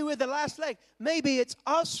 Maybe we're the last leg. Maybe it's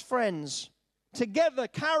us, friends, together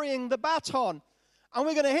carrying the baton. And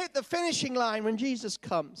we're going to hit the finishing line when Jesus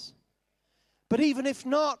comes. But even if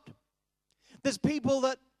not, there's people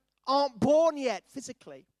that aren't born yet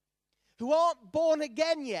physically, who aren't born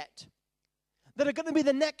again yet, that are going to be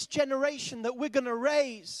the next generation that we're going to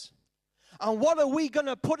raise. And what are we going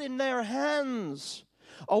to put in their hands?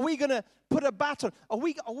 Are we going to put a baton? Are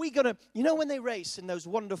we going to, you know when they race in those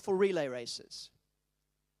wonderful relay races?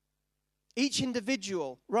 Each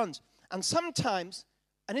individual runs. And sometimes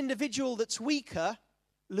an individual that's weaker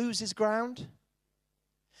loses ground.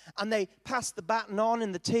 And they pass the baton on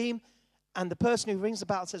in the team. And the person who rings the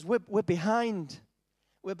baton says, we're behind.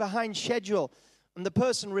 We're behind schedule. And the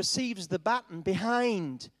person receives the baton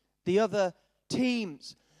behind the other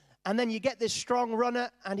teams. And then you get this strong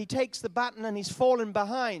runner, and he takes the baton, and he's fallen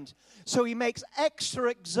behind. So he makes extra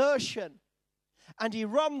exertion, and he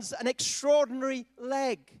runs an extraordinary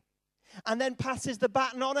leg, and then passes the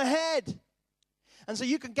baton on ahead. And so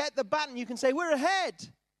you can get the baton, you can say, we're ahead.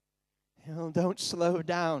 Oh, don't slow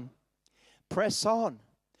down. Press on.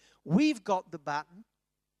 We've got the baton.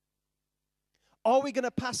 Are we going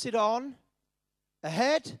to pass it on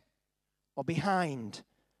ahead or behind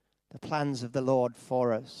the plans of the Lord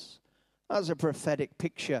for us? That's a prophetic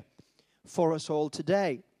picture for us all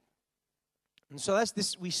today. And so that's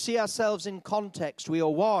this. We see ourselves in context. We are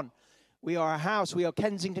one. We are a house. We are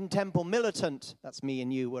Kensington Temple militant. That's me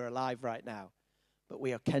and you. We're alive right now. But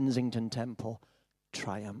we are Kensington Temple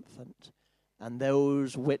triumphant. And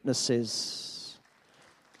those witnesses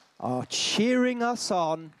are cheering us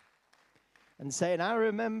on and saying, I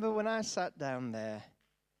remember when I sat down there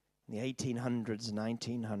in the 1800s,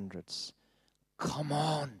 1900s. Come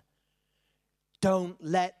on. Don't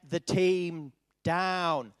let the team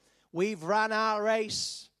down. We've ran our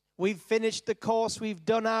race. We've finished the course. We've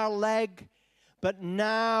done our leg. But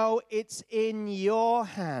now it's in your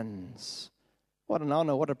hands. What an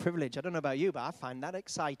honor, what a privilege. I don't know about you, but I find that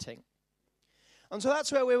exciting. And so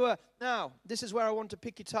that's where we were. Now, this is where I want to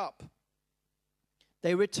pick it up.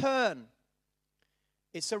 They return.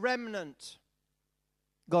 It's a remnant.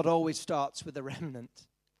 God always starts with a remnant.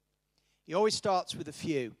 He always starts with a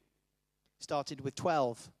few. He started with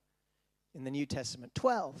 12 in the New Testament.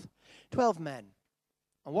 12 men.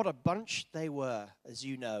 And what a bunch they were, as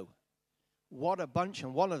you know. What a bunch,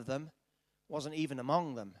 and one of them wasn't even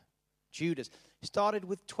among them. Judas. He started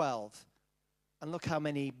with 12. And look how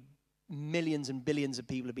many millions and billions of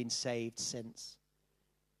people have been saved since.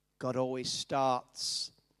 God always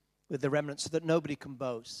starts with the remnant so that nobody can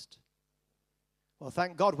boast. Well,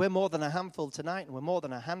 thank God we're more than a handful tonight, and we're more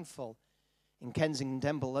than a handful in Kensington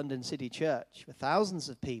Temple, London City Church, for thousands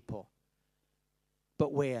of people.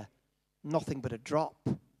 But we're nothing but a drop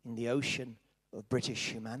in the ocean of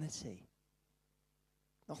British humanity.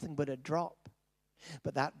 Nothing but a drop.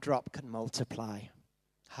 But that drop can multiply.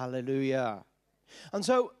 Hallelujah. And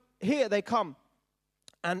so here they come.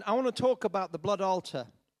 And I want to talk about the blood altar.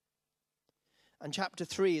 And chapter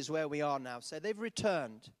 3 is where we are now. So they've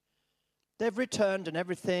returned. They've returned and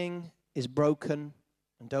everything is broken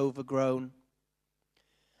and overgrown.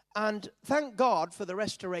 And thank God for the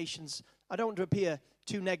restorations. I don't want to appear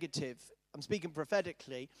too negative. I'm speaking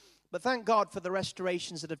prophetically. But thank God for the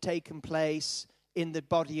restorations that have taken place in the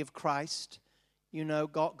body of Christ. You know,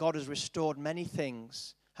 God has restored many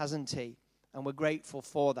things, hasn't he? And we're grateful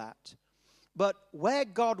for that. But where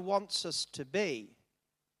God wants us to be,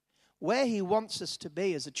 where he wants us to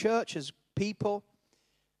be as a church, as people,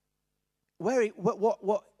 where he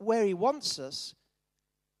wants us,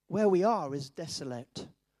 where we are is desolate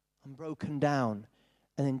and broken down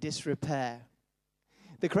and in disrepair.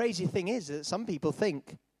 The crazy thing is that some people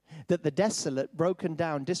think that the desolate, broken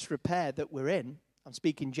down, disrepair that we're in, I'm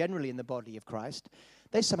speaking generally in the body of Christ,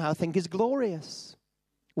 they somehow think is glorious,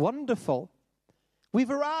 wonderful.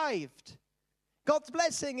 We've arrived. God's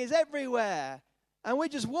blessing is everywhere. And we're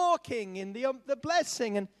just walking in the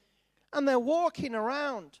blessing. And they're walking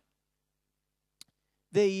around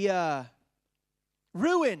the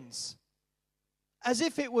ruins as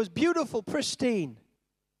if it was beautiful, pristine,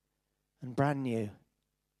 and brand new.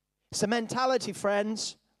 It's a mentality,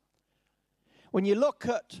 friends. When you look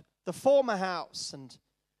at the former house and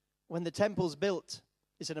when the temple's built,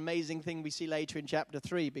 it's an amazing thing we see later in chapter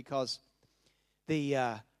 3 because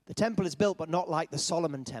the temple is built but not like the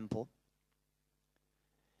Solomon temple.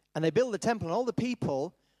 And they build the temple and all the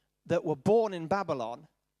people that were born in Babylon,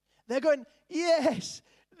 they're going, yes,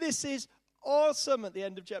 this is awesome at the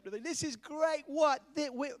end of chapter 3. This is great. What?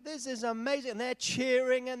 This is amazing. And they're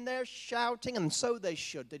cheering and they're shouting, and so they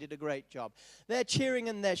should. They did a great job. They're cheering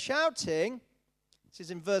and they're shouting. This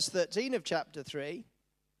is in verse 13 of chapter 3.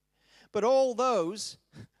 But all those,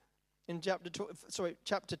 in chapter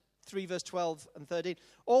 3, verse 12 and 13,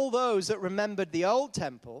 all those that remembered the old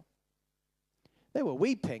temple, they were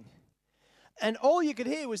weeping. And all you could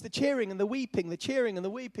hear was the cheering and the weeping, the cheering and the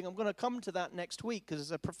weeping. I'm going to come to that next week because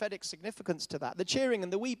there's a prophetic significance to that. The cheering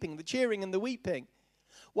and the weeping, the cheering and the weeping.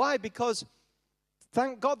 Why? Because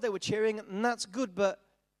thank God they were cheering, and that's good, but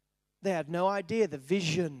they had no idea the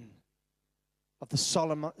vision of the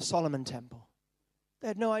Solomon temple. They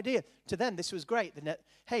had no idea. To them, this was great.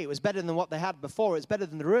 Hey, it was better than what they had before. It was better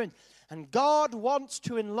than the ruins. And God wants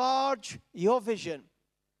to enlarge your vision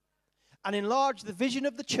and enlarge the vision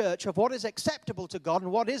of the church of what is acceptable to God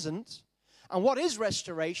and what isn't, and what is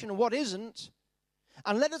restoration and what isn't.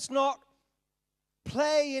 And let us not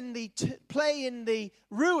play in the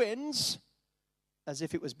ruins as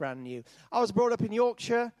if it was brand new. I was brought up in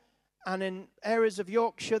Yorkshire, and in areas of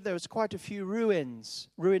Yorkshire there was quite a few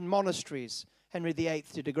ruined monasteries. Henry VIII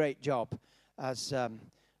did a great job as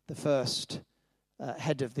the first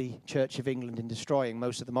head of the Church of England in destroying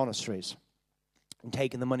most of the monasteries and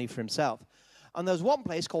taking the money for himself. And there was one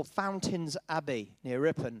place called Fountains Abbey near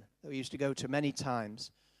Ripon that we used to go to many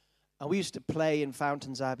times. And we used to play in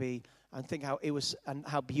Fountains Abbey and think how it was and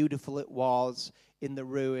how beautiful it was in the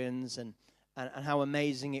ruins and how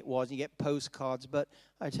amazing it was. You get postcards. But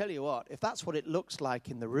I tell you what, if that's what it looks like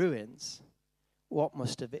in the ruins, what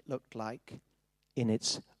must have it looked like in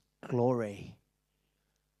its glory?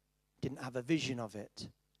 Didn't have a vision of it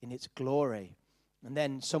in its glory. And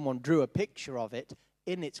then someone drew a picture of it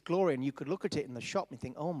in its glory, and you could look at it in the shop and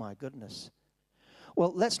think, oh my goodness.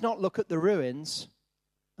 Well, let's not look at the ruins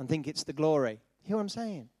and think it's the glory. You hear what I'm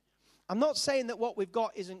saying? I'm not saying that what we've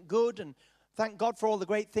got isn't good, and thank God for all the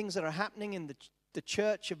great things that are happening in the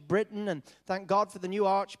Church of Britain, and thank God for the new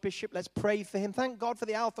Archbishop. Let's pray for him. Thank God for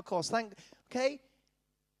the Alpha Course. Okay?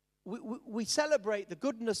 We celebrate the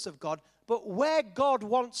goodness of God, but where God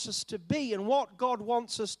wants us to be and what God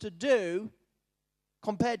wants us to do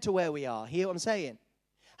compared to where we are. Hear what I'm saying?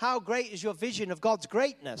 How great is your vision of God's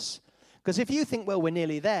greatness? Because if you think, well, we're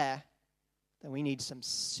nearly there, then we need some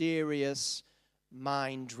serious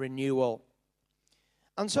mind renewal.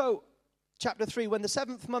 And so, chapter 3, when the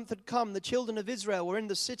 7th month had come, the children of Israel were in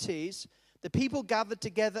the cities. The people gathered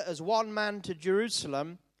together as one man to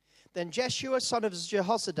Jerusalem. Then Jeshua, son of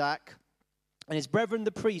Jehozadak, and his brethren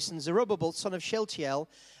the priests, and Zerubbabel, son of Shealtiel,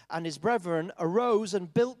 and his brethren arose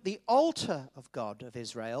and built the altar of God of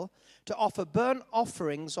Israel to offer burnt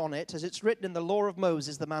offerings on it, as it's written in the law of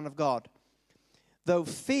Moses, the man of God. Though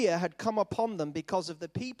fear had come upon them because of the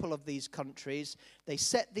people of these countries, they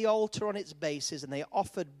set the altar on its bases, and they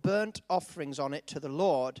offered burnt offerings on it to the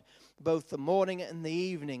Lord, both the morning and the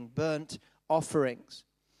evening, burnt offerings.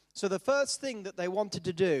 So the first thing that they wanted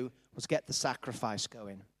to do was get the sacrifice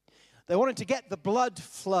going. They wanted to get the blood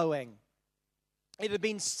flowing. It had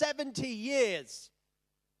been 70 years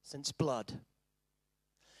since blood.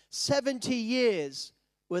 70 years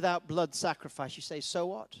without blood sacrifice. You say, so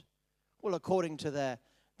what? Well, according to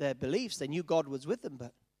their beliefs, they knew God was with them,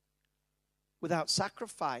 but without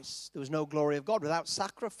sacrifice, there was no glory of God. Without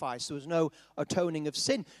sacrifice, there was no atoning of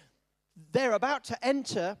sin. They're about to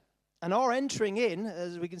enter and are entering in,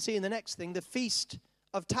 as we can see in the next thing, the Feast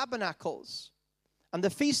of Tabernacles. And the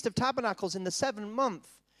Feast of Tabernacles in the 7th month,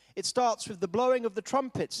 it starts with the blowing of the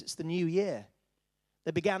trumpets. It's the new year.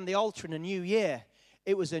 They began the altar in a new year.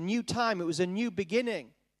 It was a new time. It was a new beginning.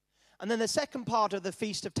 And then the second part of the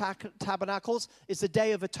Feast of Tabernacles is the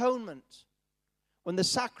Day of Atonement, when the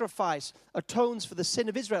sacrifice atones for the sin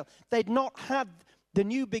of Israel. They'd not had the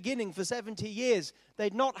new beginning for 70 years.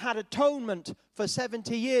 They'd not had atonement for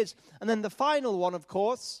 70 years. And then the final one, of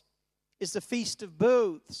course, is the Feast of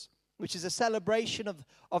Booths, which is a celebration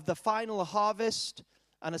of the final harvest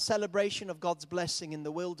and a celebration of God's blessing in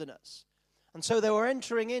the wilderness. And so they were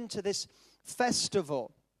entering into this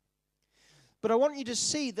festival. But I want you to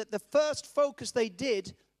see that the first focus they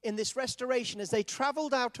did in this restoration, as they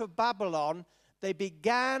traveled out of Babylon, they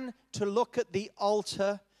began to look at the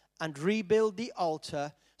altar and rebuild the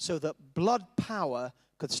altar so that blood power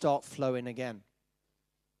could start flowing again.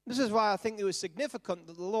 This is why I think it was significant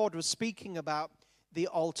that the Lord was speaking about the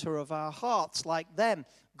altar of our hearts. Like them,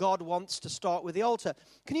 God wants to start with the altar.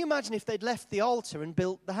 Can you imagine if they'd left the altar and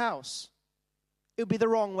built the house? It would be the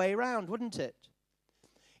wrong way around, wouldn't it?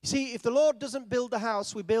 You see, if the Lord doesn't build the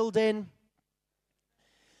house, we build in.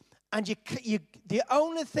 And the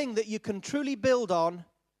only thing that you can truly build on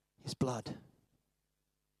is blood.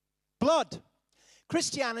 Blood.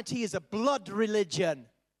 Christianity is a blood religion.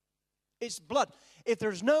 It's blood. If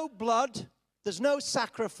there's no blood, there's no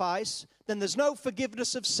sacrifice, then there's no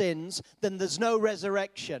forgiveness of sins, then there's no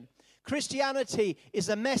resurrection. Christianity is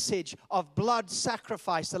a message of blood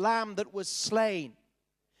sacrifice, the lamb that was slain.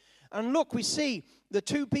 And look, we see the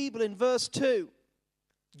two people in verse 2.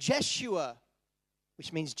 Jeshua,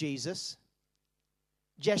 which means Jesus.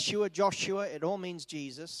 Jeshua, Joshua, it all means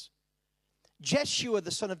Jesus. Jeshua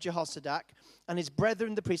the son of Jehozadak, and his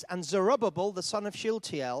brethren the priests, and Zerubbabel the son of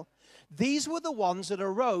Shealtiel, these were the ones that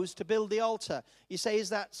arose to build the altar. You say, is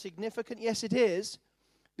that significant? Yes, it is,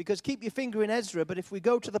 because keep your finger in Ezra, but if we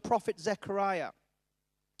go to the prophet Zechariah,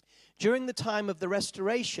 during the time of the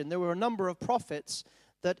restoration, there were a number of prophets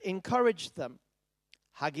that encouraged them.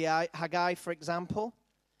 Haggai, for example,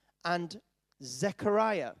 and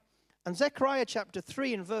Zechariah. And Zechariah chapter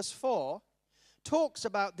 3 and verse 4 talks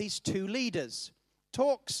about these two leaders.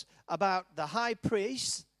 Talks about the high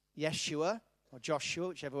priest, Yeshua, or Joshua,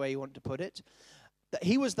 whichever way you want to put it. That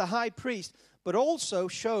he was the high priest, but also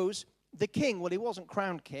shows the king. Well, he wasn't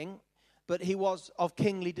crowned king, but he was of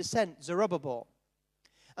kingly descent, Zerubbabel.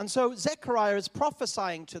 And so Zechariah is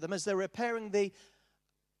prophesying to them as they're repairing the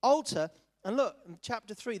altar. And look, in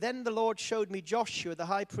chapter 3, then the Lord showed me Joshua, the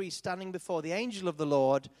high priest, standing before the angel of the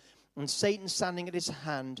Lord, and Satan standing at his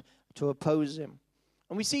hand to oppose him.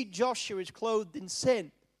 And we see Joshua is clothed in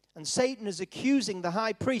sin, and Satan is accusing the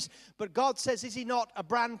high priest. But God says, is he not a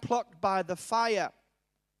brand plucked by the fire?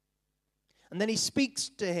 And then he speaks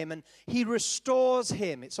to him, and he restores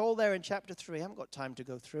him. It's all there in chapter 3. I haven't got time to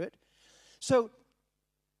go through it. So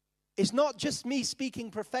it's not just me speaking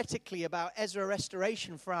prophetically about Ezra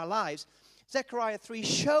restoration for our lives. Zechariah 3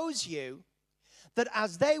 shows you that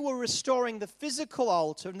as they were restoring the physical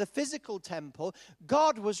altar and the physical temple,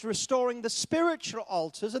 God was restoring the spiritual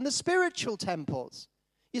altars and the spiritual temples.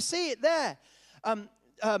 You see it there.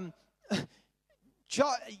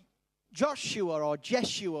 Joshua or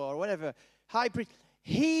Jeshua or whatever, high priest,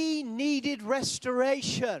 he needed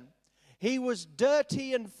restoration. He was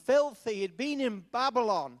dirty and filthy. He'd been in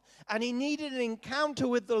Babylon, and he needed an encounter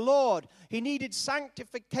with the Lord. He needed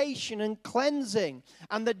sanctification and cleansing,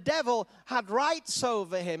 and the devil had rights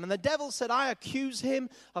over him. And the devil said, I accuse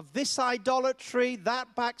him of this idolatry,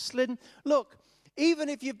 that backslidden. Look, even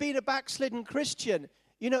if you've been a backslidden Christian,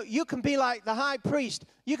 you know, you can be like the high priest.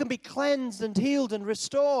 You can be cleansed and healed and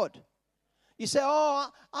restored. You say, oh,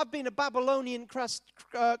 I've been a Babylonian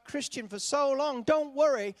Christian for so long. Don't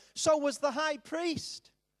worry. So was the high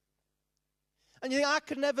priest. And you think, I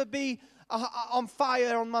could never be on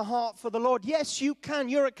fire on my heart for the Lord. Yes, you can.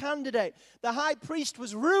 You're a candidate. The high priest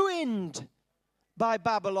was ruined by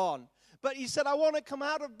Babylon. But he said, I want to come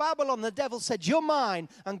out of Babylon. The devil said, you're mine.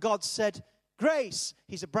 And God said, grace.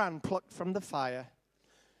 He's a brand plucked from the fire.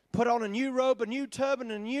 Put on a new robe, a new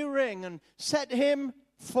turban, a new ring, and set him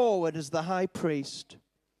forward as the high priest.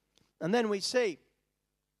 And then we see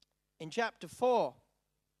in chapter 4,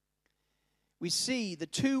 we see the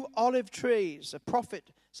two olive trees, a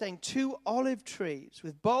prophet saying 2 olive trees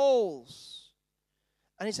with bowls.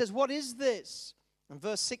 And he says, what is this? In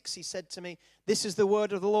verse 6, he said to me, this is the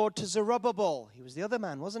word of the Lord to Zerubbabel. He was the other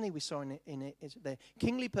man, wasn't he? We saw in the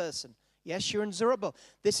kingly person. Yeshua and Zerubbabel.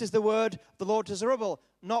 This is the word of the Lord to Zerubbabel.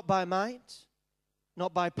 Not by might,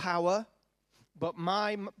 not by power, but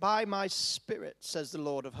by my spirit, says the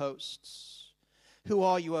Lord of hosts. Who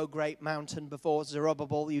are you, O great mountain? Before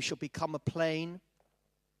Zerubbabel you shall become a plain.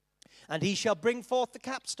 And he shall bring forth the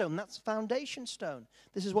capstone. That's the foundation stone.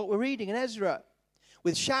 This is what we're reading in Ezra.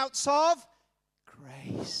 With shouts of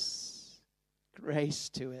grace. Grace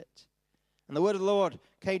to it. And the word of the Lord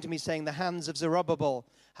came to me saying, the hands of Zerubbabel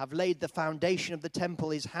have laid the foundation of the temple.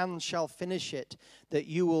 His hands shall finish it, that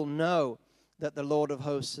you will know that the Lord of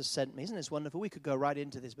hosts has sent me. Isn't this wonderful? We could go right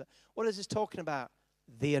into this, but what is this talking about?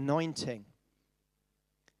 The anointing.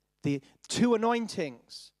 The 2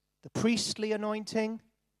 anointings, the priestly anointing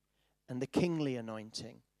and the kingly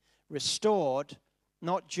anointing. Restored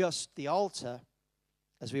not just the altar,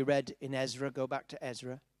 as we read in Ezra, go back to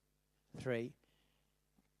Ezra 3,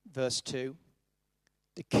 verse 2.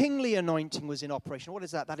 The kingly anointing was in operation. What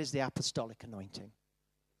is that? That is the apostolic anointing.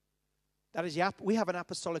 That is we have an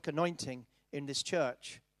apostolic anointing in this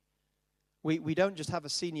church. We don't just have a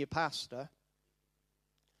senior pastor.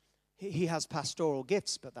 He has pastoral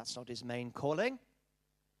gifts, but that's not his main calling.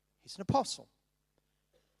 He's an apostle.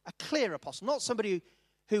 A clear apostle. Not somebody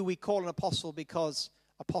who we call an apostle because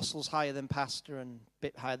apostle's higher than pastor and a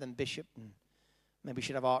bit higher than bishop, and maybe we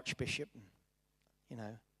should have archbishop, and, you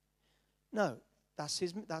know. No, that's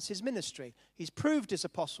his ministry. He's proved his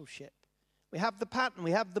apostleship. We have the pattern,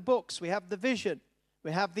 we have the books, we have the vision,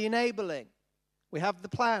 we have the enabling, we have the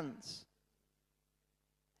plans.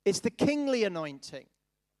 It's the kingly anointing,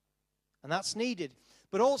 and that's needed.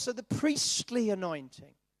 But also the priestly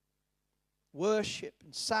anointing. Worship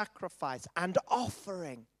and sacrifice and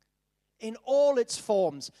offering in all its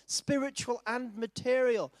forms, spiritual and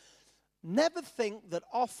material. Never think that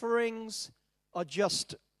offerings are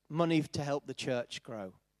just money to help the church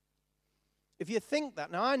grow. If you think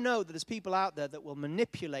that, now I know that there's people out there that will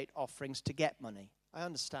manipulate offerings to get money. I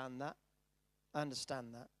understand that.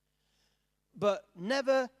 But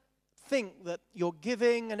never think that your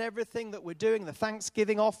giving and everything that we're doing, the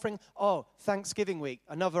Thanksgiving offering, Thanksgiving week,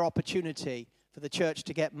 another opportunity for the church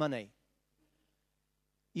to get money.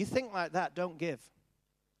 You think like that, don't give.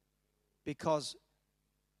 Because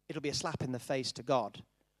it'll be a slap in the face to God,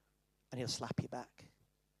 and he'll slap you back.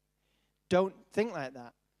 Don't think like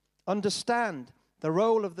that. Understand the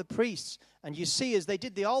role of the priests. And you see, as they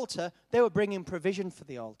did the altar, they were bringing provision for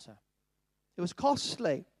the altar. It was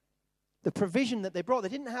costly. The provision that they brought, they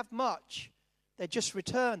didn't have much. They just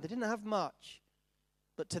returned. They didn't have much.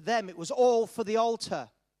 But to them, it was all for the altar.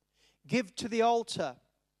 Give to the altar.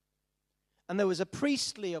 And there was a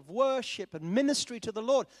priestly of worship and ministry to the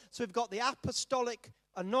Lord. So we've got the apostolic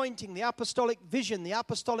anointing, the apostolic vision, the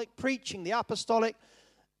apostolic preaching, the apostolic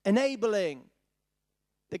enabling,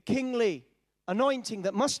 the kingly anointing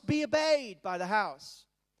that must be obeyed by the house.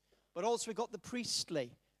 But also we've got the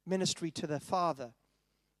priestly ministry to the Father,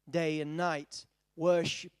 day and night,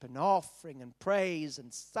 worship and offering and praise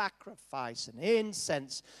and sacrifice and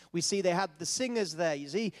incense. We see they had the singers there. You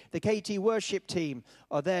see, the KT worship team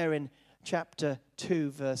are there in chapter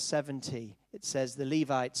 2, verse 70. It says the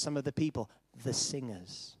Levites, some of the people, the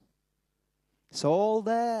singers. It's all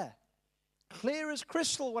there. Clear as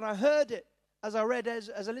crystal when I heard it, as I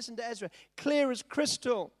listened to Ezra. Clear as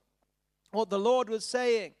crystal what the Lord was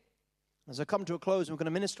saying. As I come to a close, we're going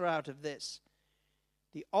to minister out of this.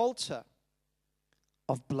 The altar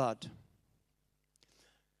of blood.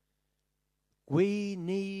 We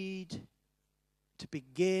need to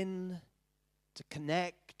begin to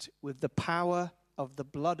connect with the power of the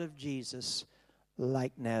blood of Jesus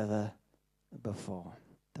like never before.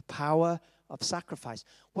 The power of sacrifice.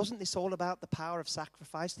 Wasn't this all about the power of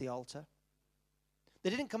sacrifice, the altar? They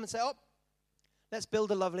didn't come and say, let's build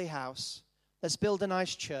a lovely house. Let's build a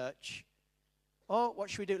nice church. What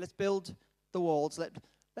should we do? Let's build the walls.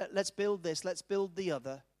 Let's build this. Let's build the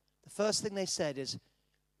other. The first thing they said is,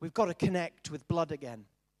 we've got to connect with blood again.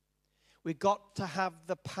 We've got to have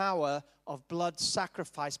the power of blood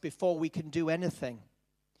sacrifice before we can do anything.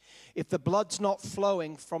 If the blood's not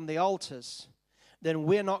flowing from the altars, then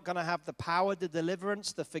we're not going to have the power, the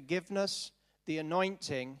deliverance, the forgiveness, the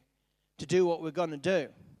anointing to do what we're going to do.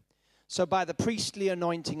 So by the priestly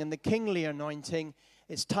anointing and the kingly anointing,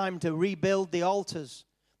 it's time to rebuild the altars.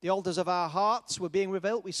 The altars of our hearts were being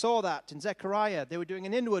rebuilt. We saw that in Zechariah. They were doing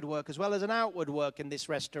an inward work as well as an outward work in this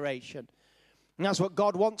restoration. And that's what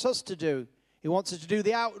God wants us to do. He wants us to do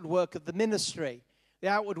the outward work of the ministry, the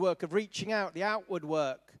outward work of reaching out, the outward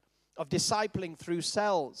work of discipling through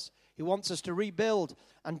cells. He wants us to rebuild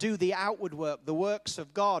and do the outward work, the works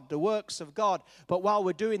of God, the works of God. But while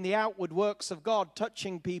we're doing the outward works of God,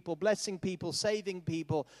 touching people, blessing people, saving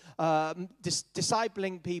people,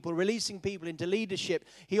 discipling people, releasing people into leadership,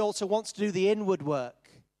 he also wants to do the inward work,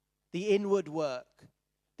 the inward work,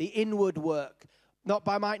 the inward work. Not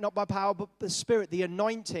by might, not by power, but the Spirit, the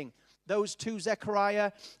anointing. Those two,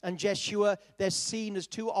 Zechariah and Jeshua, they're seen as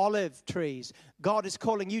two olive trees. God is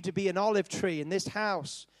calling you to be an olive tree in this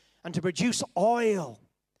house and to produce oil,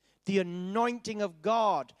 the anointing of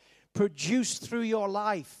God produced through your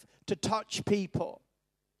life to touch people.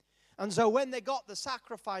 And so when they got the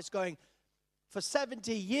sacrifice going, for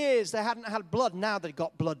 70 years they hadn't had blood. Now they've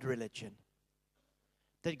got blood religion.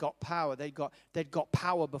 They'd got power. They'd got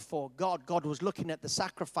power before God. God was looking at the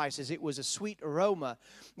sacrifices. It was a sweet aroma.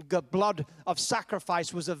 The blood of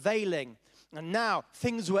sacrifice was availing. And now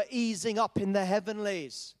things were easing up in the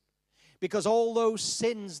heavenlies. Because all those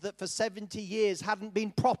sins that for 70 years hadn't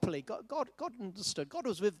been properly, God understood. God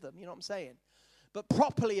was with them, you know what I'm saying? But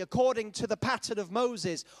properly, according to the pattern of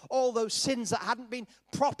Moses, all those sins that hadn't been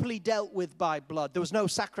properly dealt with by blood. There was no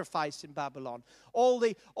sacrifice in Babylon. All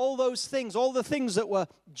those things, all the things that were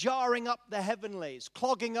jarring up the heavenlies,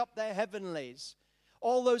 clogging up their heavenlies,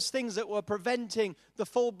 all those things that were preventing the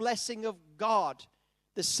full blessing of God,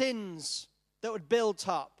 the sins that were built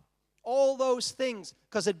up, all those things,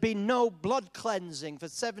 because there'd been no blood cleansing for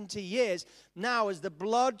 70 years. Now, as the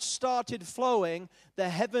blood started flowing, the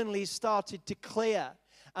heavenlies started to clear.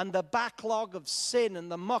 And the backlog of sin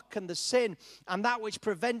and the muck and the sin and that which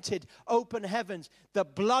prevented open heavens, the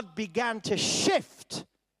blood began to shift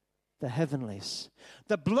the heavenlies.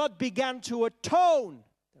 The blood began to atone.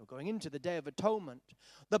 They were going into the Day of Atonement.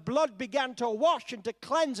 The blood began to wash and to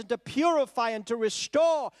cleanse and to purify and to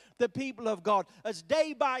restore the people of God. As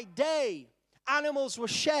day by day, animals were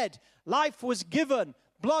shed, life was given,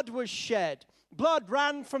 blood was shed, blood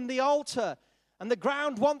ran from the altar. And the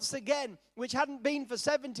ground once again, which hadn't been for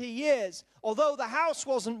 70 years, although the house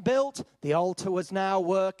wasn't built, the altar was now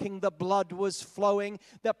working, the blood was flowing,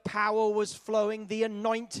 the power was flowing, the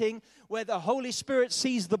anointing. Where the Holy Spirit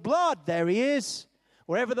sees the blood, there he is.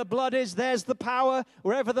 Wherever the blood is, there's the power.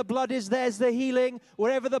 Wherever the blood is, there's the healing.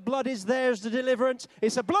 Wherever the blood is, there's the deliverance.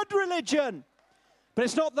 It's a blood religion. But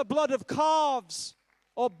it's not the blood of calves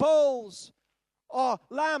or bulls or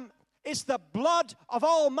lamb. It's the blood of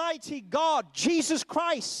Almighty God, Jesus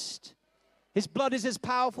Christ. His blood is as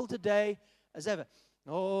powerful today as ever.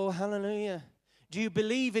 Oh, hallelujah. Do you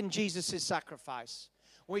believe in Jesus' sacrifice?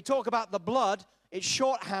 When we talk about the blood, it's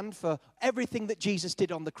shorthand for everything that Jesus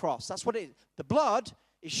did on the cross. That's what it is. The blood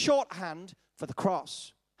is shorthand for the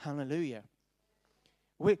cross. Hallelujah.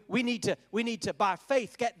 We need to, by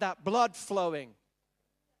faith, get that blood flowing.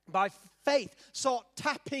 By faith, start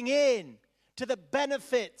tapping in to the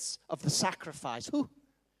benefits of the sacrifice. Ooh.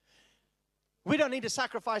 We don't need to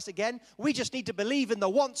sacrifice again. We just need to believe in the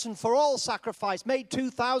once and for all sacrifice made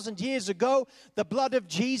 2,000 years ago. The blood of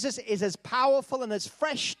Jesus is as powerful and as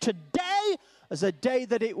fresh today as the day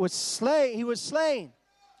that he was slain.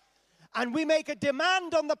 And we make a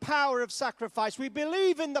demand on the power of sacrifice. We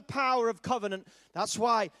believe in the power of covenant. That's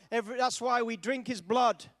why we drink his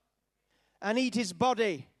blood and eat his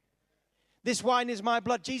body. This wine is my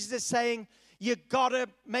blood. Jesus is saying, you've got to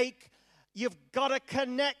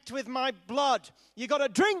connect with my blood. You've got to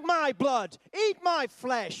drink my blood, eat my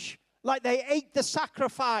flesh, like they ate the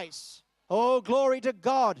sacrifice. Oh, glory to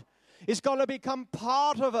God. It's got to become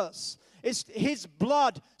part of us. It's his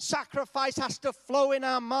blood. Sacrifice has to flow in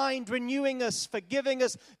our mind, renewing us, forgiving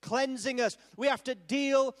us, cleansing us. We have to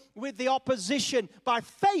deal with the opposition by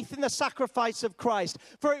faith in the sacrifice of Christ.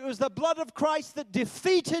 For it was the blood of Christ that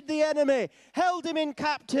defeated the enemy, held him in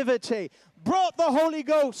captivity, brought the Holy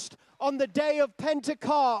Ghost on the day of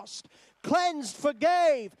Pentecost, cleansed,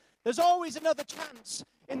 forgave. There's always another chance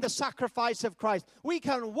in the sacrifice of Christ. We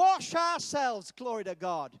can wash ourselves, glory to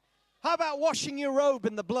God. How about washing your robe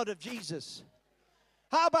in the blood of Jesus?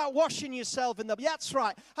 How about washing yourself in the... That's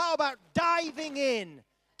right. How about diving in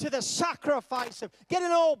to the sacrifice of... Getting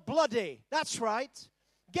all bloody. That's right.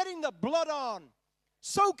 Getting the blood on.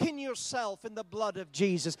 Soaking yourself in the blood of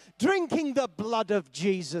Jesus. Drinking the blood of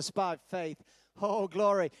Jesus by faith. Oh,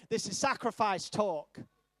 glory. This is sacrifice talk.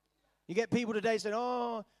 You get people today saying,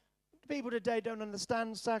 oh, people today don't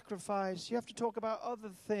understand sacrifice. You have to talk about other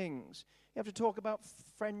things. You have to talk about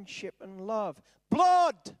friendship and love.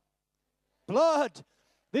 Blood. Blood.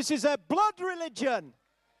 This is a blood religion.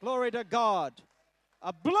 Glory to God.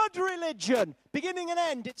 A blood religion. Beginning and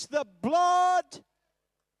end. It's the blood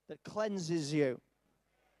that cleanses you.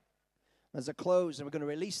 As I close, and we're going to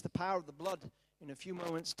release the power of the blood in a few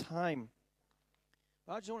moments' time.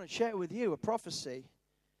 I just want to share with you a prophecy.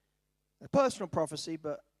 A personal prophecy,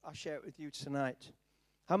 but I'll share it with you tonight.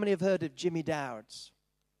 How many have heard of Jimmy Dowds?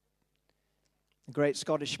 A great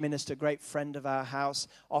Scottish minister, great friend of our house,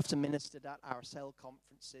 often ministered at our cell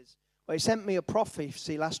conferences. Well, he sent me a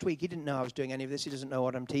prophecy last week. He didn't know I was doing any of this. He doesn't know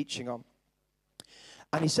what I'm teaching on.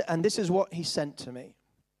 And this is what he sent to me.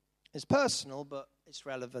 It's personal, but it's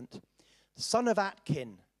relevant. Son of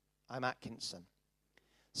Atkin, I'm Atkinson.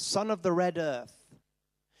 Son of the red earth.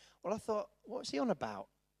 Well, I thought, what's he on about?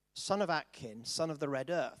 Son of Atkin, son of the red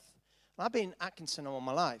earth. And I've been Atkinson all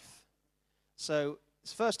my life. So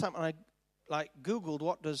it's the first time when I Googled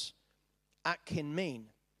what does Atkin mean.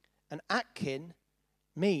 And Atkin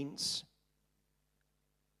means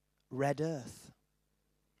red earth.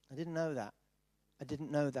 I didn't know that.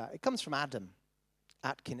 It comes from Adam.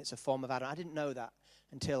 Atkin, it's a form of Adam. I didn't know that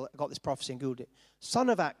until I got this prophecy and Googled it. Son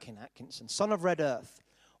of Atkin, Atkinson, son of red earth.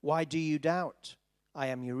 Why do you doubt? I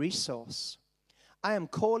am your resource. I am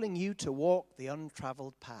calling you to walk the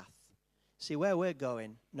untraveled path. See, where we're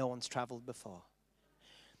going, no one's traveled before.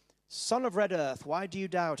 Son of red earth, why do you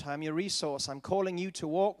doubt? I am your resource. I'm calling you to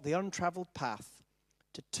walk the untraveled path,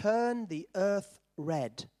 to turn the earth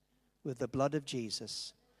red with the blood of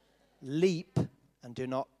Jesus. Leap and do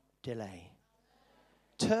not delay.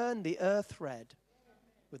 Turn the earth red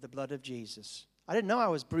with the blood of Jesus. I didn't know I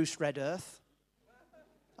was Bruce Red Earth.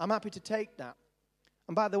 I'm happy to take that.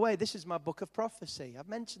 And by the way, this is my book of prophecy. I've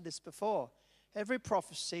mentioned this before. Every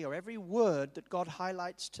prophecy or every word that God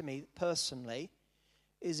highlights to me personally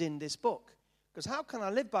is in this book. Because how can I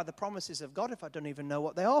live by the promises of God if I don't even know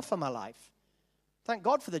what they are for my life? Thank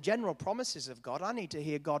God for the general promises of God. I need to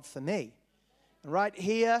hear God for me. And right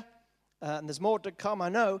here, and there's more to come, I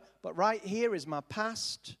know, but right here is my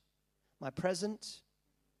past, my present,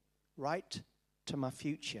 right to my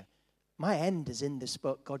future. My end is in this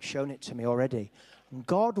book. God's shown it to me already. And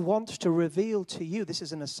God wants to reveal to you, this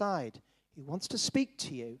is an aside, He He wants to speak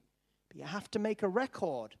to you, but you have to make a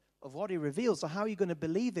record of what he reveals, or how you're going to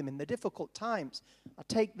believe him in the difficult times. I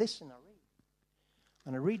take this and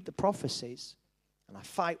I read the prophecies, and I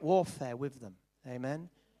fight warfare with them. Amen.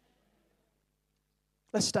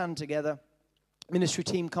 Let's stand together. Ministry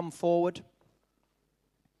team, come forward.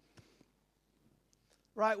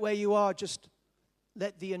 Right where you are, just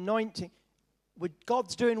let the anointing.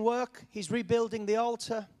 God's doing work. He's rebuilding the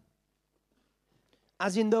altar.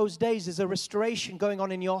 As in those days, there's a restoration going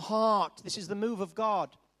on in your heart. This is the move of God.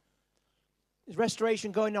 There's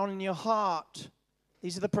restoration going on in your heart.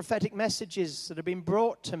 These are the prophetic messages that have been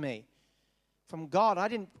brought to me from God. I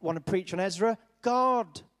didn't want to preach on Ezra.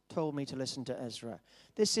 God told me to listen to Ezra.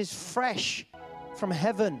 This is fresh from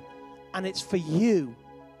heaven, and it's for you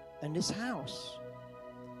and this house.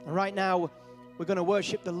 And right now, we're going to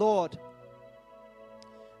worship the Lord.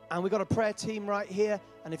 And we've got a prayer team right here.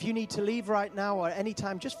 And if you need to leave right now or any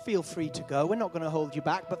time, just feel free to go. We're not going to hold you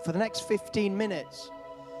back. But for the next 15 minutes,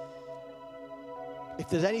 if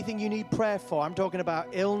there's anything you need prayer for, I'm talking about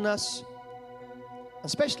illness,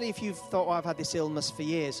 especially if you've thought, oh, I've had this illness for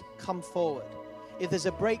years, come forward. If there's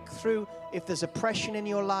a breakthrough, if there's oppression in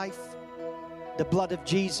your life, the blood of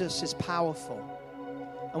Jesus is powerful.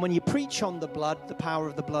 And when you preach on the blood, the power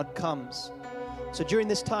of the blood comes. So during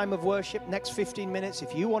this time of worship, next 15 minutes,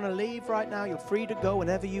 if you want to leave right now, you're free to go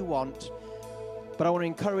whenever you want. But I want to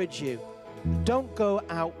encourage you, don't go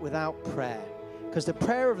out without prayer, because the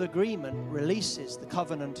prayer of agreement releases the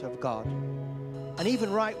covenant of God. And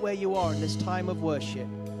even right where you are in this time of worship,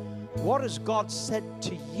 what has God said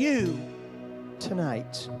to you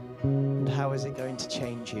tonight? And how is it going to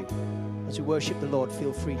change you? As we worship the Lord,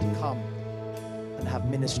 feel free to come and have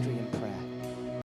ministry and prayer.